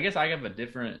yeah, I guess I have a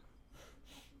different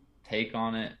take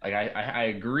on it. Like I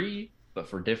agree, but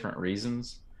for different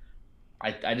reasons.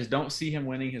 I just don't see him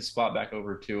winning his spot back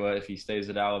over Tua if he stays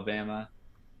at Alabama.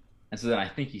 And so then I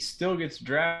think he still gets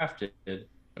drafted,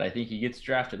 but I think he gets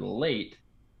drafted late,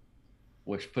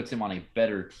 which puts him on a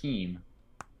better team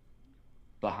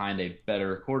behind a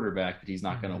better quarterback that he's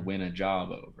not going to win a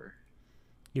job over.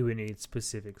 You would need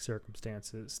specific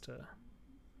circumstances to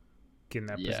get in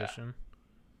that position.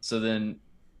 So then,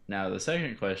 now the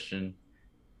second question,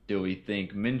 do we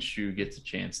think Minshew gets a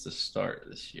chance to start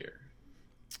this year?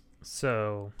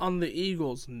 So on the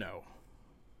Eagles, no.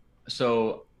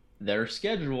 So their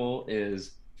schedule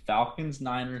is Falcons,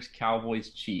 Niners,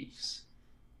 Cowboys, Chiefs.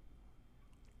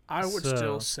 I would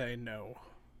still say no.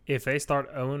 If they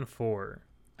start 0-4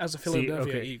 as a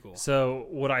Philadelphia Eagle. So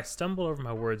what I stumbled over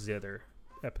my words the other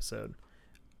episode,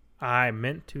 I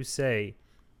meant to say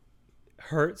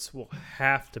Hurts will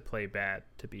have to play bad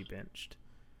to be benched.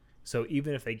 So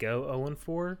even if they go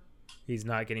 0-4, he's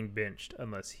not getting benched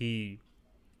unless he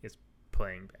is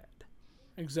playing bad.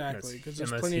 Exactly, because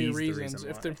there's plenty of reasons.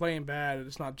 If they're playing bad,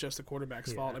 it's not just the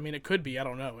quarterback's fault. I mean, it could be. I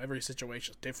don't know. Every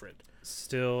situation is different.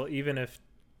 Still, even if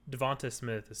Devonta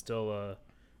Smith is still a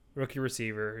rookie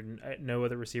receiver, no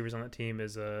other receivers on that team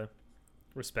is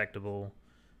respectable.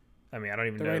 I mean, I don't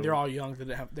even know. They're all young.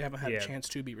 They haven't had a chance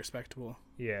to be respectable.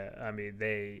 Yeah, I mean,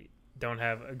 they don't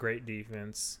have a great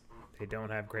defense. They don't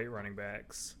have great running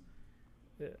backs.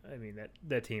 I mean,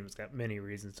 that team's got many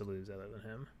reasons to lose other than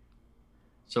him.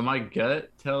 So my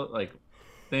gut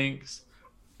thinks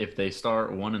if they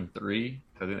start 1-3,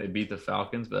 I think they beat the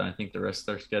Falcons, but I think the rest of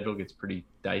their schedule gets pretty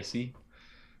dicey.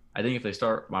 I think if they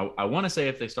start, I want to say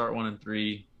if they start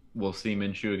 1-3, we'll see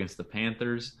Minshew against the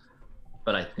Panthers,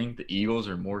 but I think the Eagles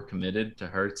are more committed to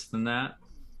Hurts than that.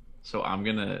 So I'm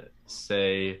gonna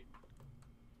say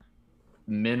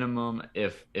minimum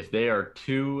if they are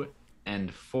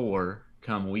 2-4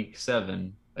 come week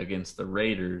 7 against the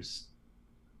Raiders,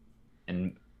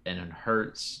 and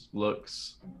Hurts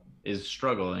is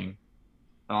struggling.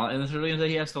 And this really means that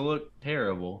he has to look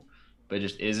terrible, but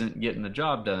just isn't getting the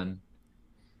job done.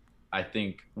 I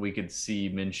think we could see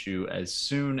Minshew as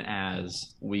soon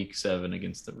as week 7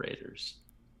 against the Raiders.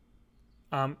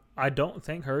 I don't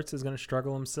think Hurts is going to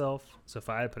struggle himself. So if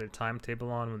I had put a timetable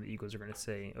on when the Eagles are going to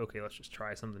say, okay, let's just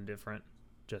try something different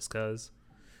just because,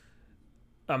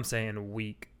 I'm saying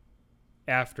week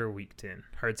after week 10.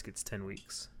 Hurts gets 10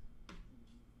 weeks.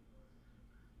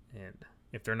 And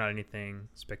if they're not anything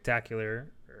spectacular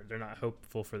or they're not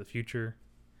hopeful for the future,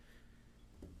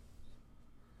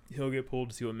 he'll get pulled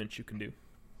to see what Minshew can do.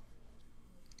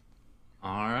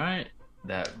 All right.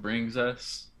 That brings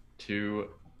us to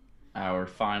our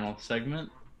final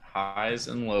segment, highs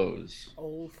and lows.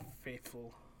 Old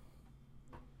Faithful.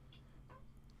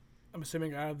 I'm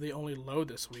assuming I have the only low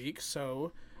this week,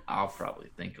 so I'll probably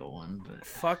think of one, but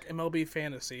fuck MLB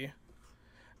Fantasy.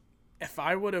 If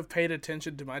I would have paid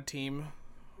attention to my team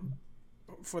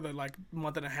for the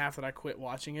month and a half that I quit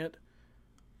watching it,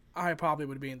 I probably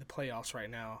would be in the playoffs right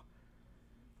now.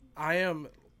 I am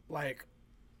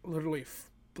literally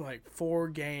 4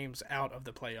 games out of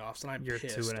the playoffs, and I'm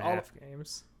pissed. 2.5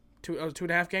 games.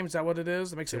 2.5 games. Is that what it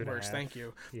is? That makes it worse. Thank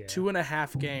you. Yeah.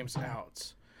 2.5 games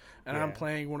out, and I'm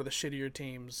playing one of the shittier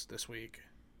teams this week.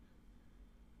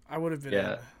 I would have been.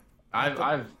 Yeah,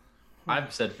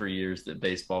 I've said for years that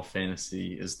baseball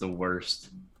fantasy is the worst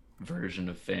version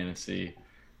of fantasy.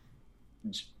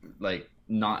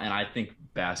 And I think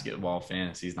basketball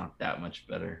fantasy is not that much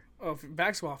better. Oh,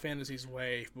 basketball fantasy is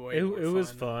way more It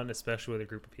was fun, especially with a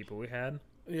group of people we had.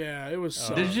 Yeah, it was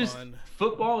so fun.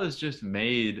 Football is just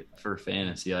made for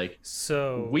fantasy.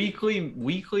 So weekly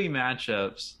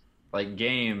matchups,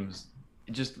 games,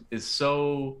 it just is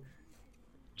so.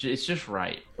 It's just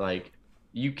right.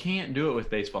 You can't do it with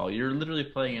baseball. You're literally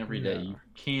playing every day. You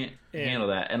can't handle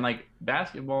that. And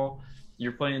basketball,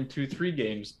 you're playing 2-3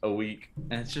 games a week,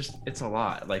 and it's a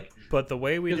lot. But the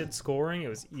way we did scoring, it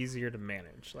was easier to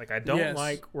manage. I don't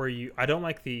like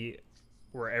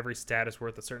where every stat is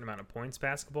worth a certain amount of points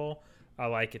basketball. I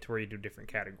like it to where you do different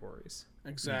categories.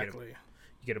 Exactly.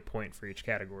 You get a point for each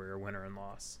category, or winner and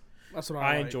loss. That's what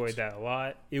I enjoyed that a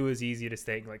lot. It was easy to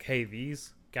stay hey,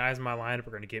 these guys in my lineup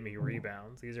are going to get me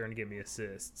rebounds. These are going to get me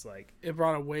assists. It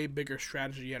brought a way bigger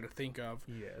strategy you had to think of.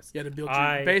 Yes. You had to build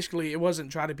basically, it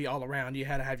wasn't try to be all around. You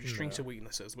had to have your strengths and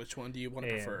weaknesses. Which one do you want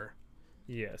to prefer?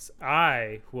 Yes.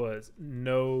 I was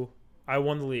no I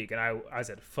won the league, and I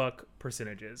said fuck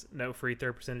percentages, no free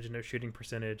throw percentage, no shooting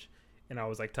percentage, and I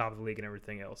was like top of the league and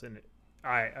everything else, and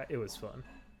it was fun.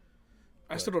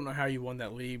 I still don't know how you won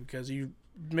that league because you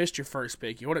missed your first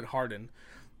pick. You wanted Harden,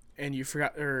 and you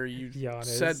forgot, or you Giannis.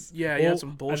 said, you had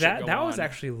some bullshit That going was on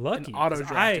actually lucky. and auto 'cause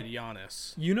drafted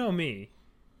Giannis. You know me,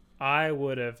 I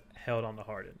would have held on to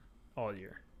Harden all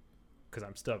year because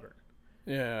I'm stubborn.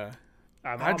 Yeah.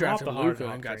 I'm I off drafted the Harden Luka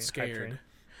and hype got train. scared.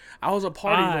 I was a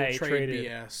part of I your trade traded-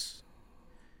 BS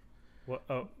What?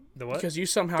 Oh, the what? because you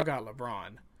somehow got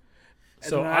LeBron.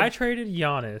 So then I traded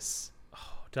Giannis.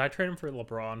 Oh, did I trade him for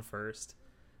LeBron first?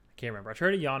 I can't remember. I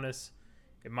traded Giannis.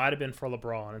 It might have been for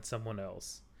LeBron and someone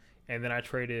else. And then I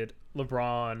traded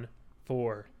LeBron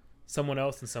for someone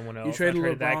else and someone else. traded I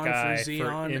traded LeBron that for guy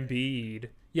Zion? Embiid.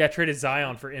 Yeah, I traded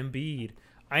Zion for Embiid.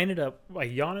 I ended up like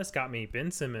Giannis got me Ben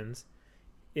Simmons,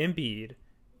 Embiid,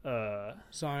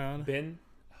 Zion. Ben.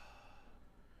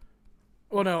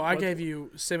 Well, no, I What's- gave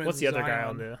you Simmons. What's the other guy Zion.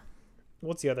 on the?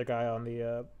 What's the other guy on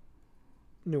the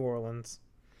New Orleans?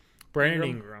 Brandon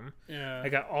Ingram. Yeah. I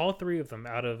got all three of them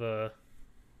out of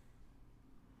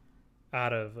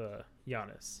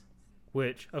Giannis,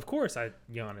 which of course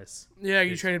Giannis Yeah,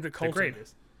 you is traded to the Colton.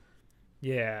 greatest.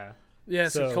 Yeah. Yeah,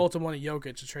 so So- Colton wanted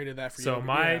Jokic. I traded that for So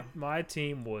Jokic. my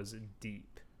team was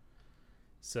deep.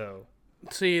 So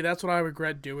See, that's what I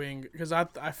regret doing because I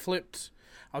flipped.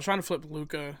 I was trying to flip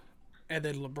Luka and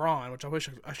then LeBron, which I wish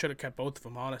I should have kept both of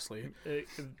them honestly.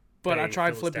 But I they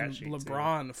tried fill a flipping stat sheet, too.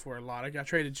 LeBron for a lot. I got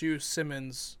traded you,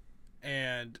 Simmons,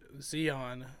 and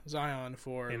Zion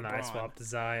for And LeBron. I swapped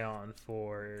Zion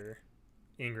for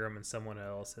Ingram and someone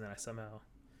else, and then I somehow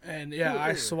And yeah,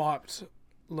 I Ooh. swapped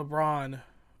LeBron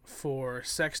for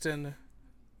Sexton,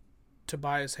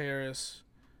 Tobias Harris,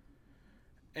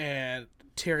 and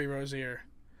Terry Rozier.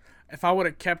 If I would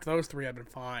have kept those three, I'd been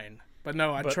fine. But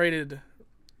no, I But- traded.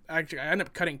 Actually, I ended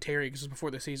up cutting Terry because it was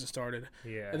before the season started.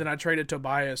 yeah. And then I traded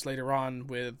Tobias later on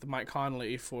with Mike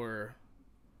Conley for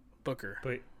Booker.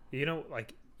 But you know,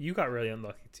 like you got really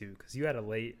unlucky too because you had a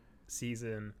late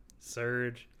season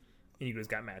surge, and you just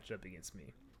got matched up against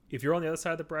me. If you're on the other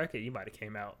side of the bracket, you might have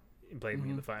came out and played me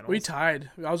in the finals. We tied.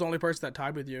 I was the only person that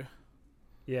tied with you.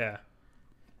 Yeah.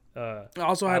 I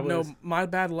also had was- my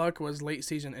bad luck was late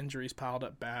season injuries piled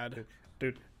up bad.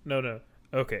 Dude, no.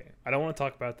 Okay, I don't want to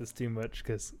talk about this too much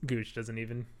because Gooch doesn't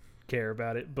even care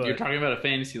about it. But You're talking about a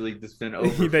fantasy league that's been over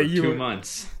for That you 2 were-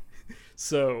 months.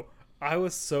 so I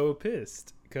was so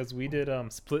pissed because we did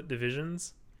split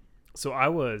divisions. So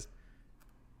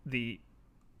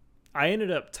I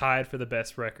ended up tied for the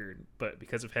best record, but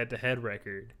because of head-to-head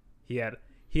record, he had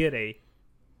a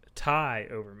tie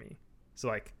over me. So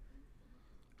like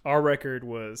our record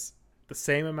was the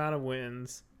same amount of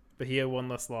wins, but he had one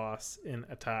less loss in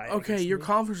a tie. Okay, against your me.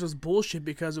 conference was bullshit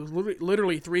because it was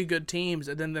literally three good teams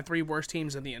and then the three worst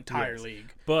teams in the entire Yes.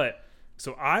 league. But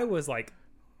so I was like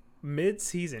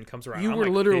mid-season comes around. You I'm were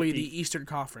like literally 50 the Eastern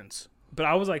Conference. But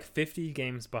I was like 50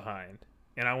 games behind,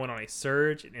 and I went on a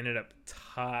surge and ended up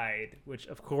tied, which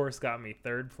of course got me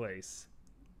third place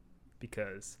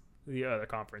because the other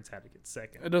conference had to get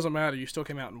second. It doesn't matter. You still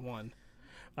came out and won.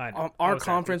 I know. I Our was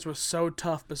conference was so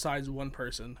tough besides one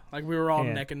person. Like, we were all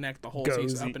Yeah. neck and neck the whole happy.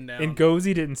 season, Gozy. up and down. And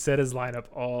Gozy didn't set his lineup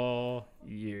all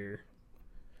year.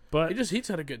 But He's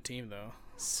had a good team, though.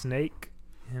 snake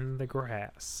in the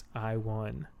grass, I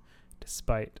won,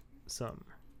 despite some.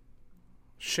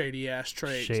 Shady-ass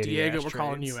trades. Shady-ass Diego, we're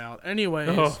calling trades. you out.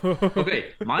 Anyways,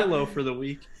 Okay, my low for the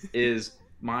week is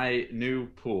my new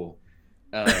pool.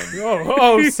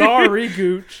 Sorry,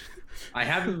 Gooch. I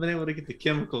haven't been able to get the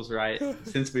chemicals right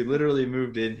since we literally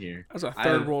moved in here. that's a I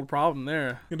third have- world problem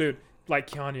there. Dude, like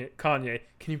Kanye,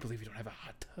 can you believe you don't have a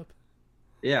hot tub?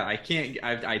 Yeah, I can't.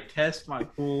 I test my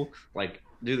pool, like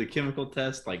do the chemical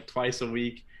test like twice a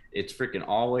week. It's freaking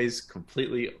always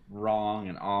completely wrong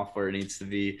and off where it needs to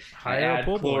be. I Hire a add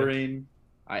pool boy. chlorine.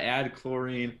 I add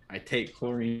chlorine. I take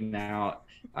chlorine out.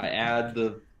 I add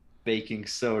the baking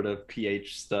soda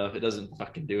pH stuff. It doesn't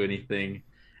fucking do anything.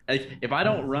 Like, if I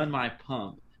don't run my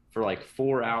pump for like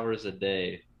 4 hours a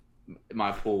day,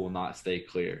 my pool will not stay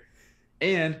clear.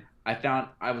 And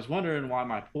I was wondering why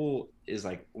my pool is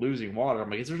like losing water. I'm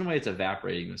like, is there no way it's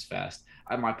evaporating this fast?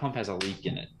 My pump has a leak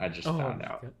in it. I just found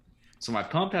out. God. So my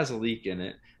pump has a leak in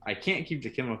it. I can't keep the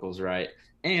chemicals right.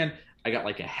 And I got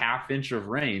like a ½ inch of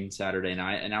rain Saturday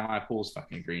night, and now my pool's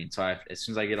fucking green. So as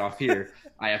soon as I get off here,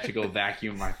 I have to go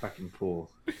vacuum my fucking pool.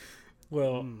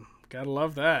 Well, Gotta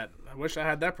love that. I wish I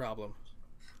had that problem.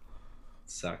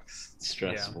 Sucks. It's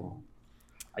stressful.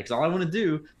 Because all I want to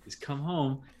do is come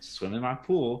home, swim in my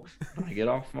pool when I get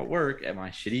off from work at my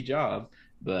shitty job.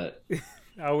 But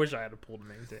I wish I had a pool to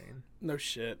maintain. No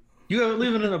shit. You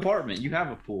live in an apartment. You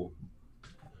have a pool.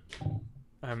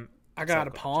 I got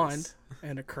a pond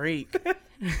and a creek.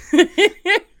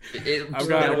 I've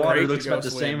got that a water creek to looks go about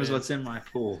the swim same as in. what's in my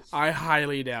pool. I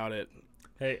highly doubt it.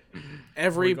 Hey,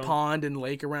 Every We're going- pond and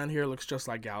lake around here looks just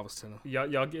like Galveston.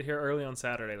 y'all get here early on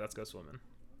Saturday. Let's go swimming.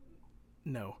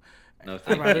 No, No, I'd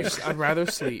thank rather you. I'd rather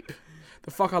sleep.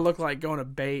 The fuck I look like going to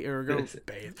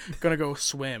gonna go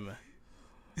swim,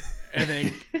 and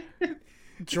then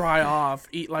dry off,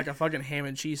 eat like a fucking ham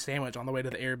and cheese sandwich on the way to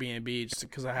the Airbnb just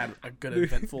because I had a good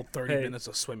eventful 30 Hey. minutes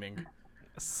of swimming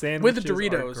with Sandwiches the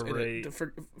Doritos are in great it.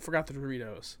 Forgot the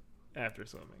Doritos. after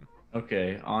swimming.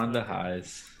 Okay, on the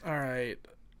highs. All right,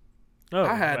 Oh,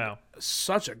 I had wow.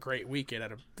 such a great weekend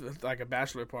at a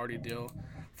bachelor party deal.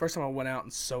 First time I went out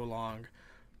in so long.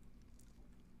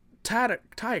 Tie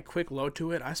a quick low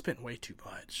to it. I spent way too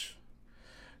much.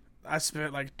 I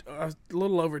spent like a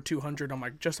little over 200 on my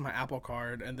Apple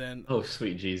Card, and then Oh,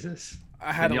 sweet Jesus.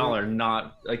 I had And y'all are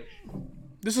not like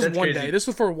this is that's one crazy. day. This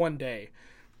was for one day,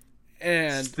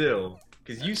 and still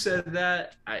because you said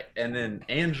that. And then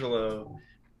Angelo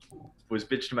was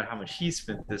bitching about how much he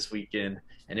spent this weekend,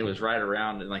 and it was right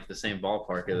around in like the same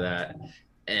ballpark of that.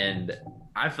 And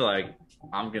I feel like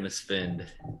I'm gonna spend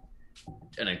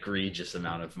an egregious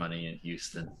amount of money in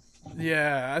Houston.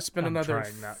 yeah, I spent I'm another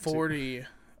trying not to. 40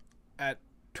 at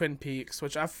Twin Peaks,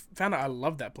 which I found out I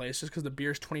love that place just because the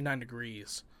beer's 29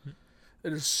 degrees.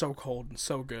 It is so cold and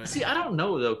so good. See, I don't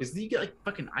know though, because you get like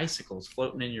fucking icicles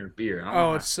floating in your beer. I don't know Oh,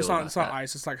 how I it's feel not about that.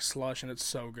 ice. It's like slush, and it's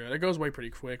so good. It goes away pretty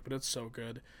quick, but it's so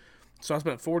good. So I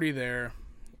spent 40 there,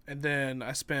 and then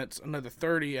I spent another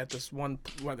 30 at this one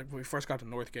when we first got to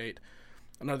Northgate.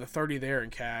 Another 30 there in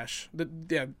cash.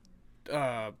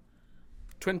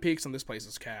 Twin Peaks and this place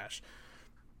is cash.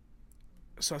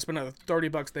 So I spent another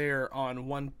 $30 there on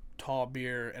one tall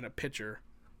beer and a pitcher.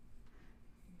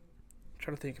 I'm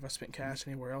trying to think if I spent cash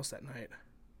anywhere else that night.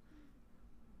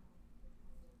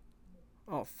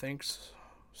 I don't think so.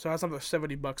 So that's another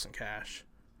 $70 in cash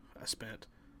I spent.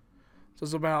 So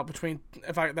it's about between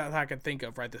that I can think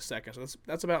of right this second. So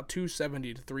that's about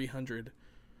 $270 to $300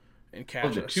 in cash. Oh,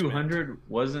 the that I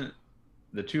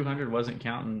spent. 200 wasn't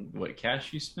counting what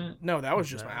cash you spent. No, that was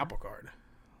just my No. Apple Card.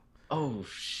 Oh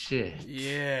shit!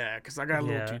 Yeah, because I got a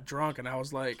little Yeah. too drunk and I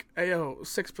was like, "Hey yo,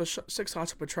 six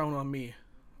shots of Patron on me.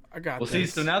 I got Well, see,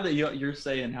 this." so now that you're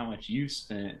saying how much you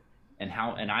spent and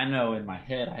I know in my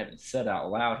head I haven't said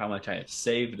out loud how much I have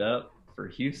saved up for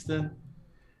Houston.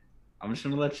 I'm just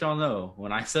gonna let y'all know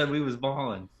when I said we was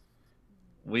balling,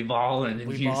 we balling in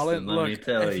we Houston. ballin'. Let me Look,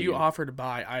 tell if you offer to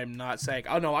buy, I am not saying,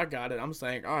 "Oh no, I got it." I'm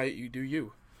saying, "All right, you do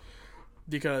you."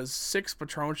 Because 6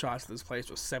 Patron shots at this place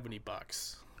was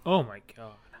 $70. Oh my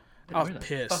god. I was Where the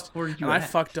pissed. fuck were you And I at?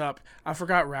 fucked up. I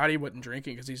forgot Rowdy wasn't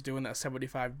drinking because he's doing that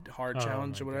 75 hard Oh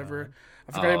challenge or my whatever. God.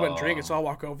 I forgot he wasn't Oh. drinking, so I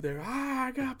walk over there. I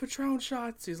got Patron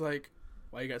shots. He's like,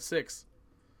 "Why you got 6?"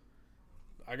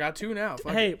 I got 2 now.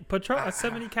 Fuck Hey, it. Patron,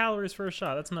 70 calories for a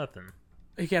shot. That's nothing.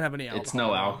 He can't have any alcohol. It's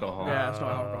no alcohol. Yeah, it's no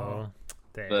alcohol. Oh,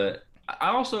 dang. But I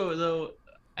also though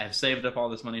I've saved up all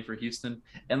this money for Houston,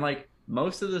 and like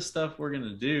most of the stuff we're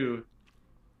gonna do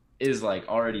is like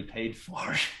already paid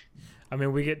for. I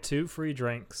mean, we get 2 free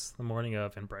drinks the morning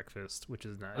of and breakfast, which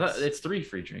is nice. It's 3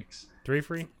 free drinks. 3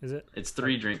 free, is it? It's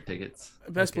 3 drink tickets,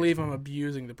 Best Okay. believe I'm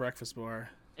abusing the breakfast bar.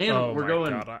 and Oh we're my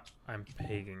going God, I'm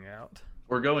pigging out.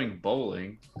 we're going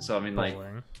bowling. So I mean, like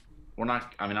Bowling. we're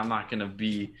not. I mean, I'm not gonna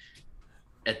be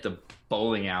at the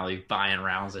bowling alley buying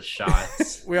rounds of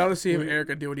shots. We ought to see if Eric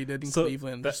could do what he did in So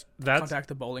Cleveland. Just that's contact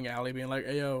the bowling alley, being like,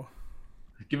 "Hey yo,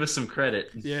 Give us some credit.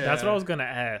 yeah." that's what I was gonna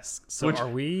ask. So Which- are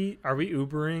we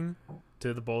Ubering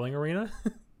to the bowling arena,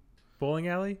 bowling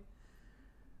alley?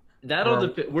 That'll Or-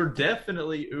 depend. We're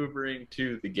definitely Ubering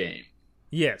to the game.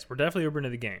 Yes, we're definitely Ubering to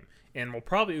the game, and we'll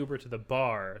probably Uber to the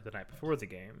bar the night before the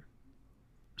game.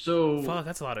 So Fuck,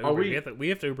 that's a lot of Are Uber. we- We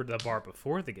have to Uber to the bar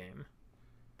before the game,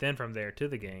 then from there to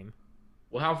the game.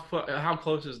 well, how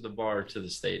close is the bar to the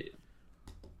stadium?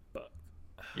 But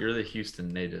You're the Houston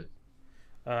native.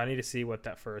 I need to see what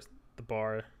the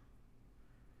bar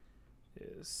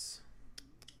is.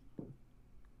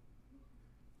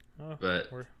 Oh, But-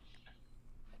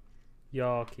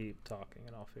 y'all keep talking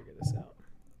and I'll figure this out.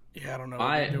 Yeah, I don't know what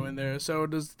we're doing there. So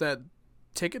does that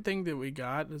ticket thing that we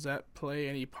got, does that play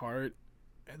any part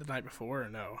the night before or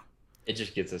no? It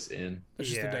just gets us in. It's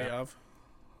just the Yeah. day of.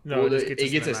 No, Well, it it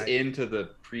just gets the us night. into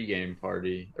the pregame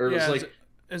party, or it's Yeah, like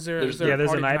Is there? there's- Is there Yeah, there's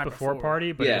party a the night before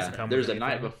party, but it yeah, doesn't come there's with a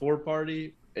night anything. before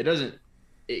party. It doesn't.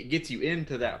 It gets you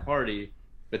into that party,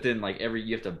 but then like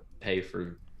you have to pay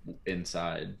for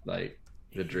inside like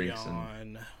the drinks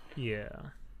and Yeah.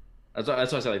 that's why I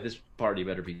said like this party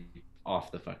better be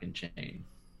off the fucking chain.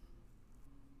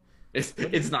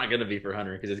 It's not gonna be for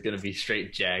Hunter because it's gonna be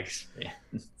straight Jags.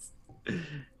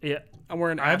 Yeah. I'm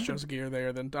wearing Astros gear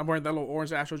there. Then I'm wearing that little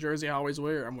orange Astro jersey I always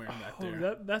wear. I'm wearing that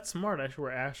there. That's smart. I should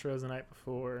wear Astros the night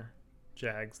before,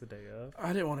 Jags the day of.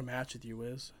 I didn't want to match with you,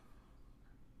 Wiz.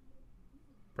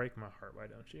 Break my heart, why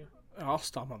don't you? I'll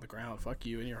stomp on the ground. Fuck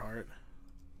you in your heart.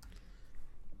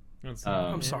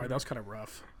 I'm sorry, that was kind of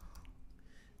rough.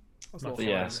 But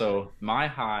yeah, so my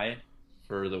high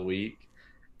for the week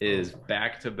is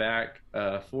back-to-back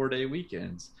 4-day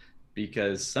weekends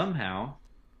because somehow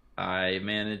I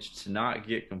managed to not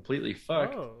get completely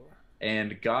fucked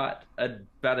and got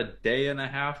about a day and a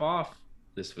half off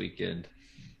this weekend.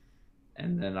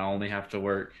 And then I only have to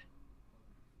work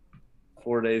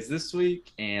 4 days this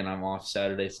week, and I'm off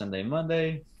Saturday, Sunday,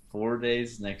 Monday, 4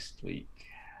 days next week.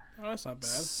 Oh, that's not bad.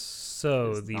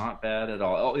 So it's not bad at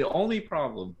all. The only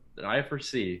problem that I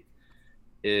foresee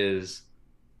is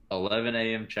 11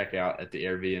 a.m. checkout at the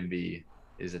Airbnb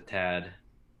is a tad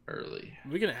early.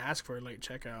 We can ask for a late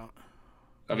checkout.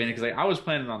 I mean, because I was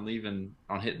planning on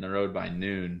hitting the road by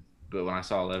noon, but when I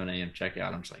saw 11 a.m.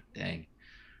 checkout, I'm just like, dang,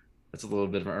 that's a little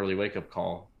bit of an early wake-up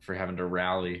call for having to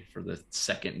rally for the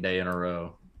second day in a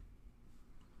row.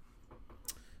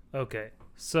 Okay,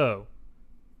 so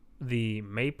the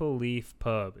Maple Leaf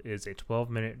Pub is a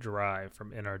 12-minute drive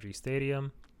from NRG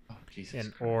Stadium,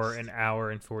 or an hour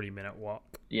and 40-minute walk.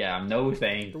 Yeah, no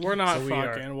thanks. We're not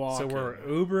fucking walking. So we're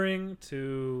Ubering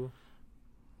to.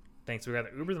 Thanks. We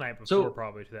got the Uber the night before,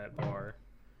 probably to that bar.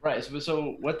 Right.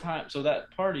 So what time? So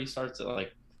that party starts at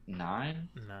like 9,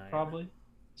 probably.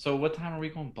 So what time are we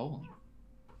going bowling?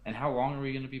 And how long are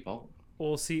we going to be bowling?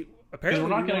 Well, see, apparently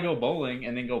we're not going to go bowling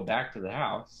and then go back to the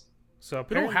house. So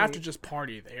we don't have to just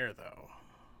party there, though.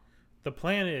 The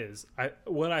plan is,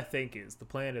 the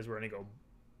plan is we're going to go,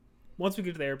 once we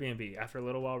get to the Airbnb, after a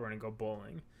little while, we're going to go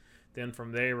bowling. Then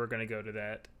from there, we're going to go to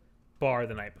that bar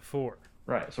the night before.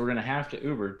 Right. So we're going to have to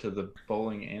Uber to the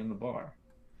bowling and the bar.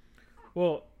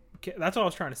 Well, that's what I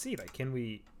was trying to see. Like, can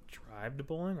we drive to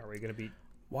bowling? Are we going to be...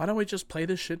 Why don't we just play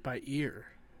this shit by ear?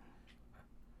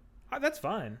 That's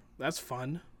fine. That's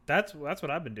fun. That's what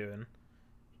I've been doing.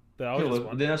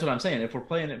 But then that's what I'm saying. If we're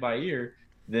playing it by ear,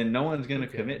 then no one's going to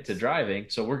commit to driving,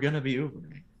 so we're going to be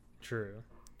Ubering. True.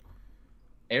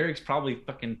 Eric's probably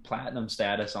fucking platinum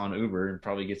status on Uber and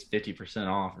probably gets 50%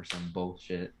 off or some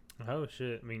bullshit. Oh,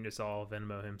 shit. I mean, just all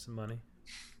Venmo him some money.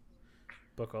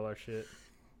 Book all our shit.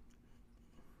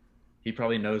 He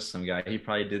probably knows some guy. He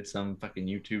probably did some fucking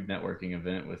YouTube networking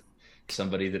event with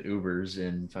somebody that Ubers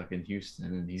in fucking Houston,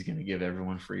 and he's going to give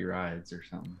everyone free rides or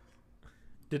something.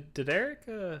 Did Eric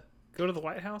go to the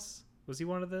White House? Was he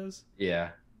one of those? Yeah.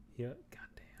 Yeah.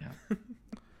 Goddamn. Yeah.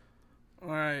 All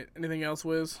right. Anything else,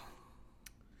 Wiz?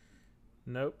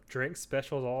 Nope. Drink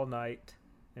specials all night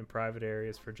in private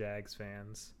areas for Jags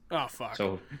fans. Oh, fuck.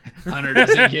 So Hunter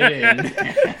doesn't get in.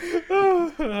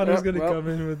 Hunter's going to come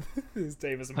in with his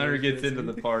Davis. Hunter gets into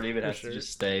the party, but has to just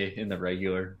stay in the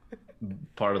regular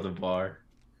part of the bar.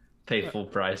 Pay full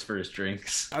price for his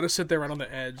drinks. I'll just sit there right on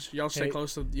the edge. Y'all stay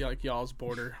close to y'all's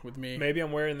border with me. Maybe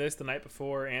I'm wearing this the night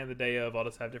before and the day of. I'll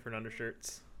just have different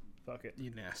undershirts. Fuck it.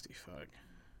 You nasty fuck.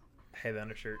 Hey, the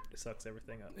undershirt sucks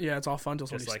everything up. Yeah, it's all fun until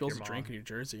somebody spills a drink in your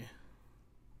jersey.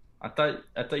 I thought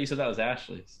you said that was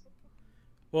Ashley's.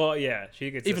 Well, yeah,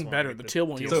 she gets even better. The teal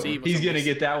one. So he's gonna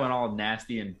get that one all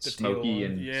nasty and smoky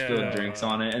and spilling drinks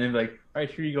on it, and then be like, "All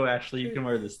right, here you go, Ashley. You can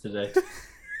wear this today."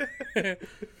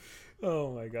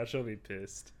 Oh my gosh, she'll be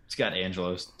pissed. It's got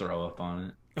Angelo's throw up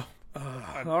on it.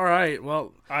 All right,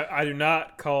 well, I do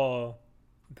not call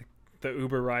the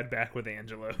Uber ride back with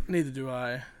Angelo. Neither do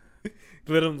I.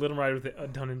 let him ride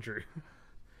with Dunn and Drew.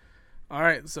 All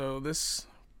right, so this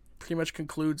pretty much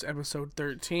concludes episode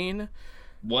 13.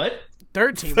 What?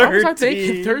 13? Why was I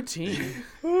thinking 13?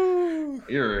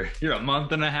 You're a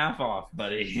month and a half off,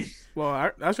 buddy.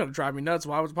 Well, that's gonna drive me nuts.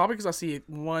 Why was probably because I see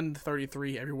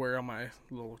 133 everywhere on my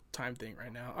little time thing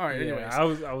right now. All right, anyways,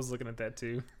 I was looking at that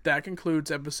too. That concludes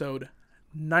episode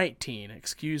 19.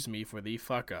 Excuse me for the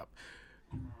fuck up.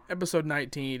 Episode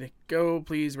 19. Go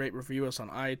please rate, review us on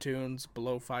iTunes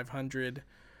below 500. We're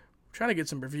trying to get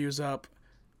some reviews up.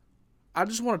 I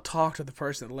just want to talk to the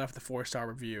person that left the 4-star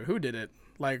review. Who did it?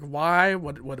 Like, why?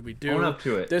 What did we do? Own up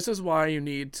to it. This is why you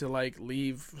need to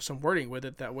leave some wording with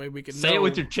it. That way we can say it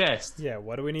with your chest. Yeah.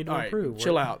 What do we need to improve?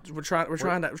 Chill out. We're trying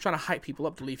to hype people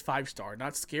up to leave 5-star,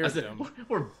 not scare them.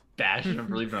 We're bashing them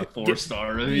for leaving a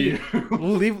 4-star review.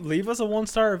 leave us a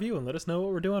 1-star review and let us know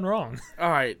what we're doing wrong.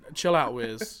 All right, chill out,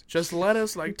 Wiz. Just let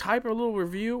us type a little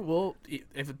review. We'll,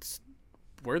 if it's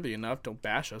worthy enough, don't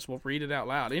bash us. We'll read it out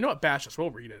loud. You know what? Bash us.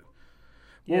 We'll read it.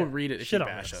 We'll read it if you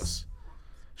bash us.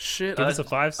 Shit, Give us a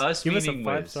five. us Give us a meaning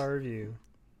Wiz. 5-star review.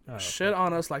 Oh, shit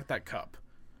on us like that cup.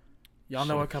 Y'all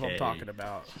know what cup I'm Okay. talking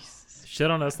about. shit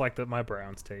on us like my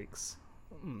Browns takes.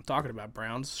 Talking about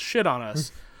Browns. Shit on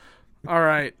us. All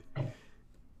right.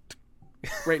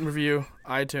 Rate and review,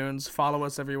 iTunes. Follow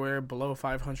us everywhere. Below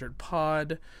 500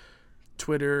 Pod.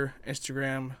 Twitter,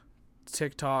 Instagram,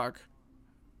 TikTok.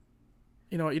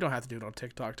 You know what? You don't have to do it on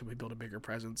TikTok till we build a bigger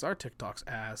presence. Our TikTok's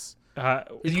ass. You I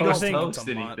don't think- post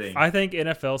a month. anything. I think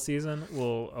NFL season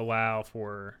will allow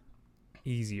for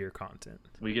easier content.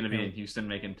 We gonna be in Houston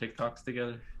making TikToks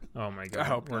together? Oh my god! I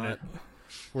hope we're not.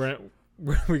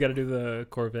 we got to do the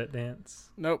Corvette dance.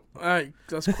 Nope. All right,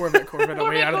 that's Corvette. Are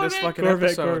we out of this fucking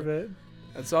episode? Corvette.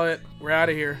 That's all it. We're out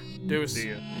of here. Deuce. See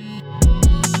ya.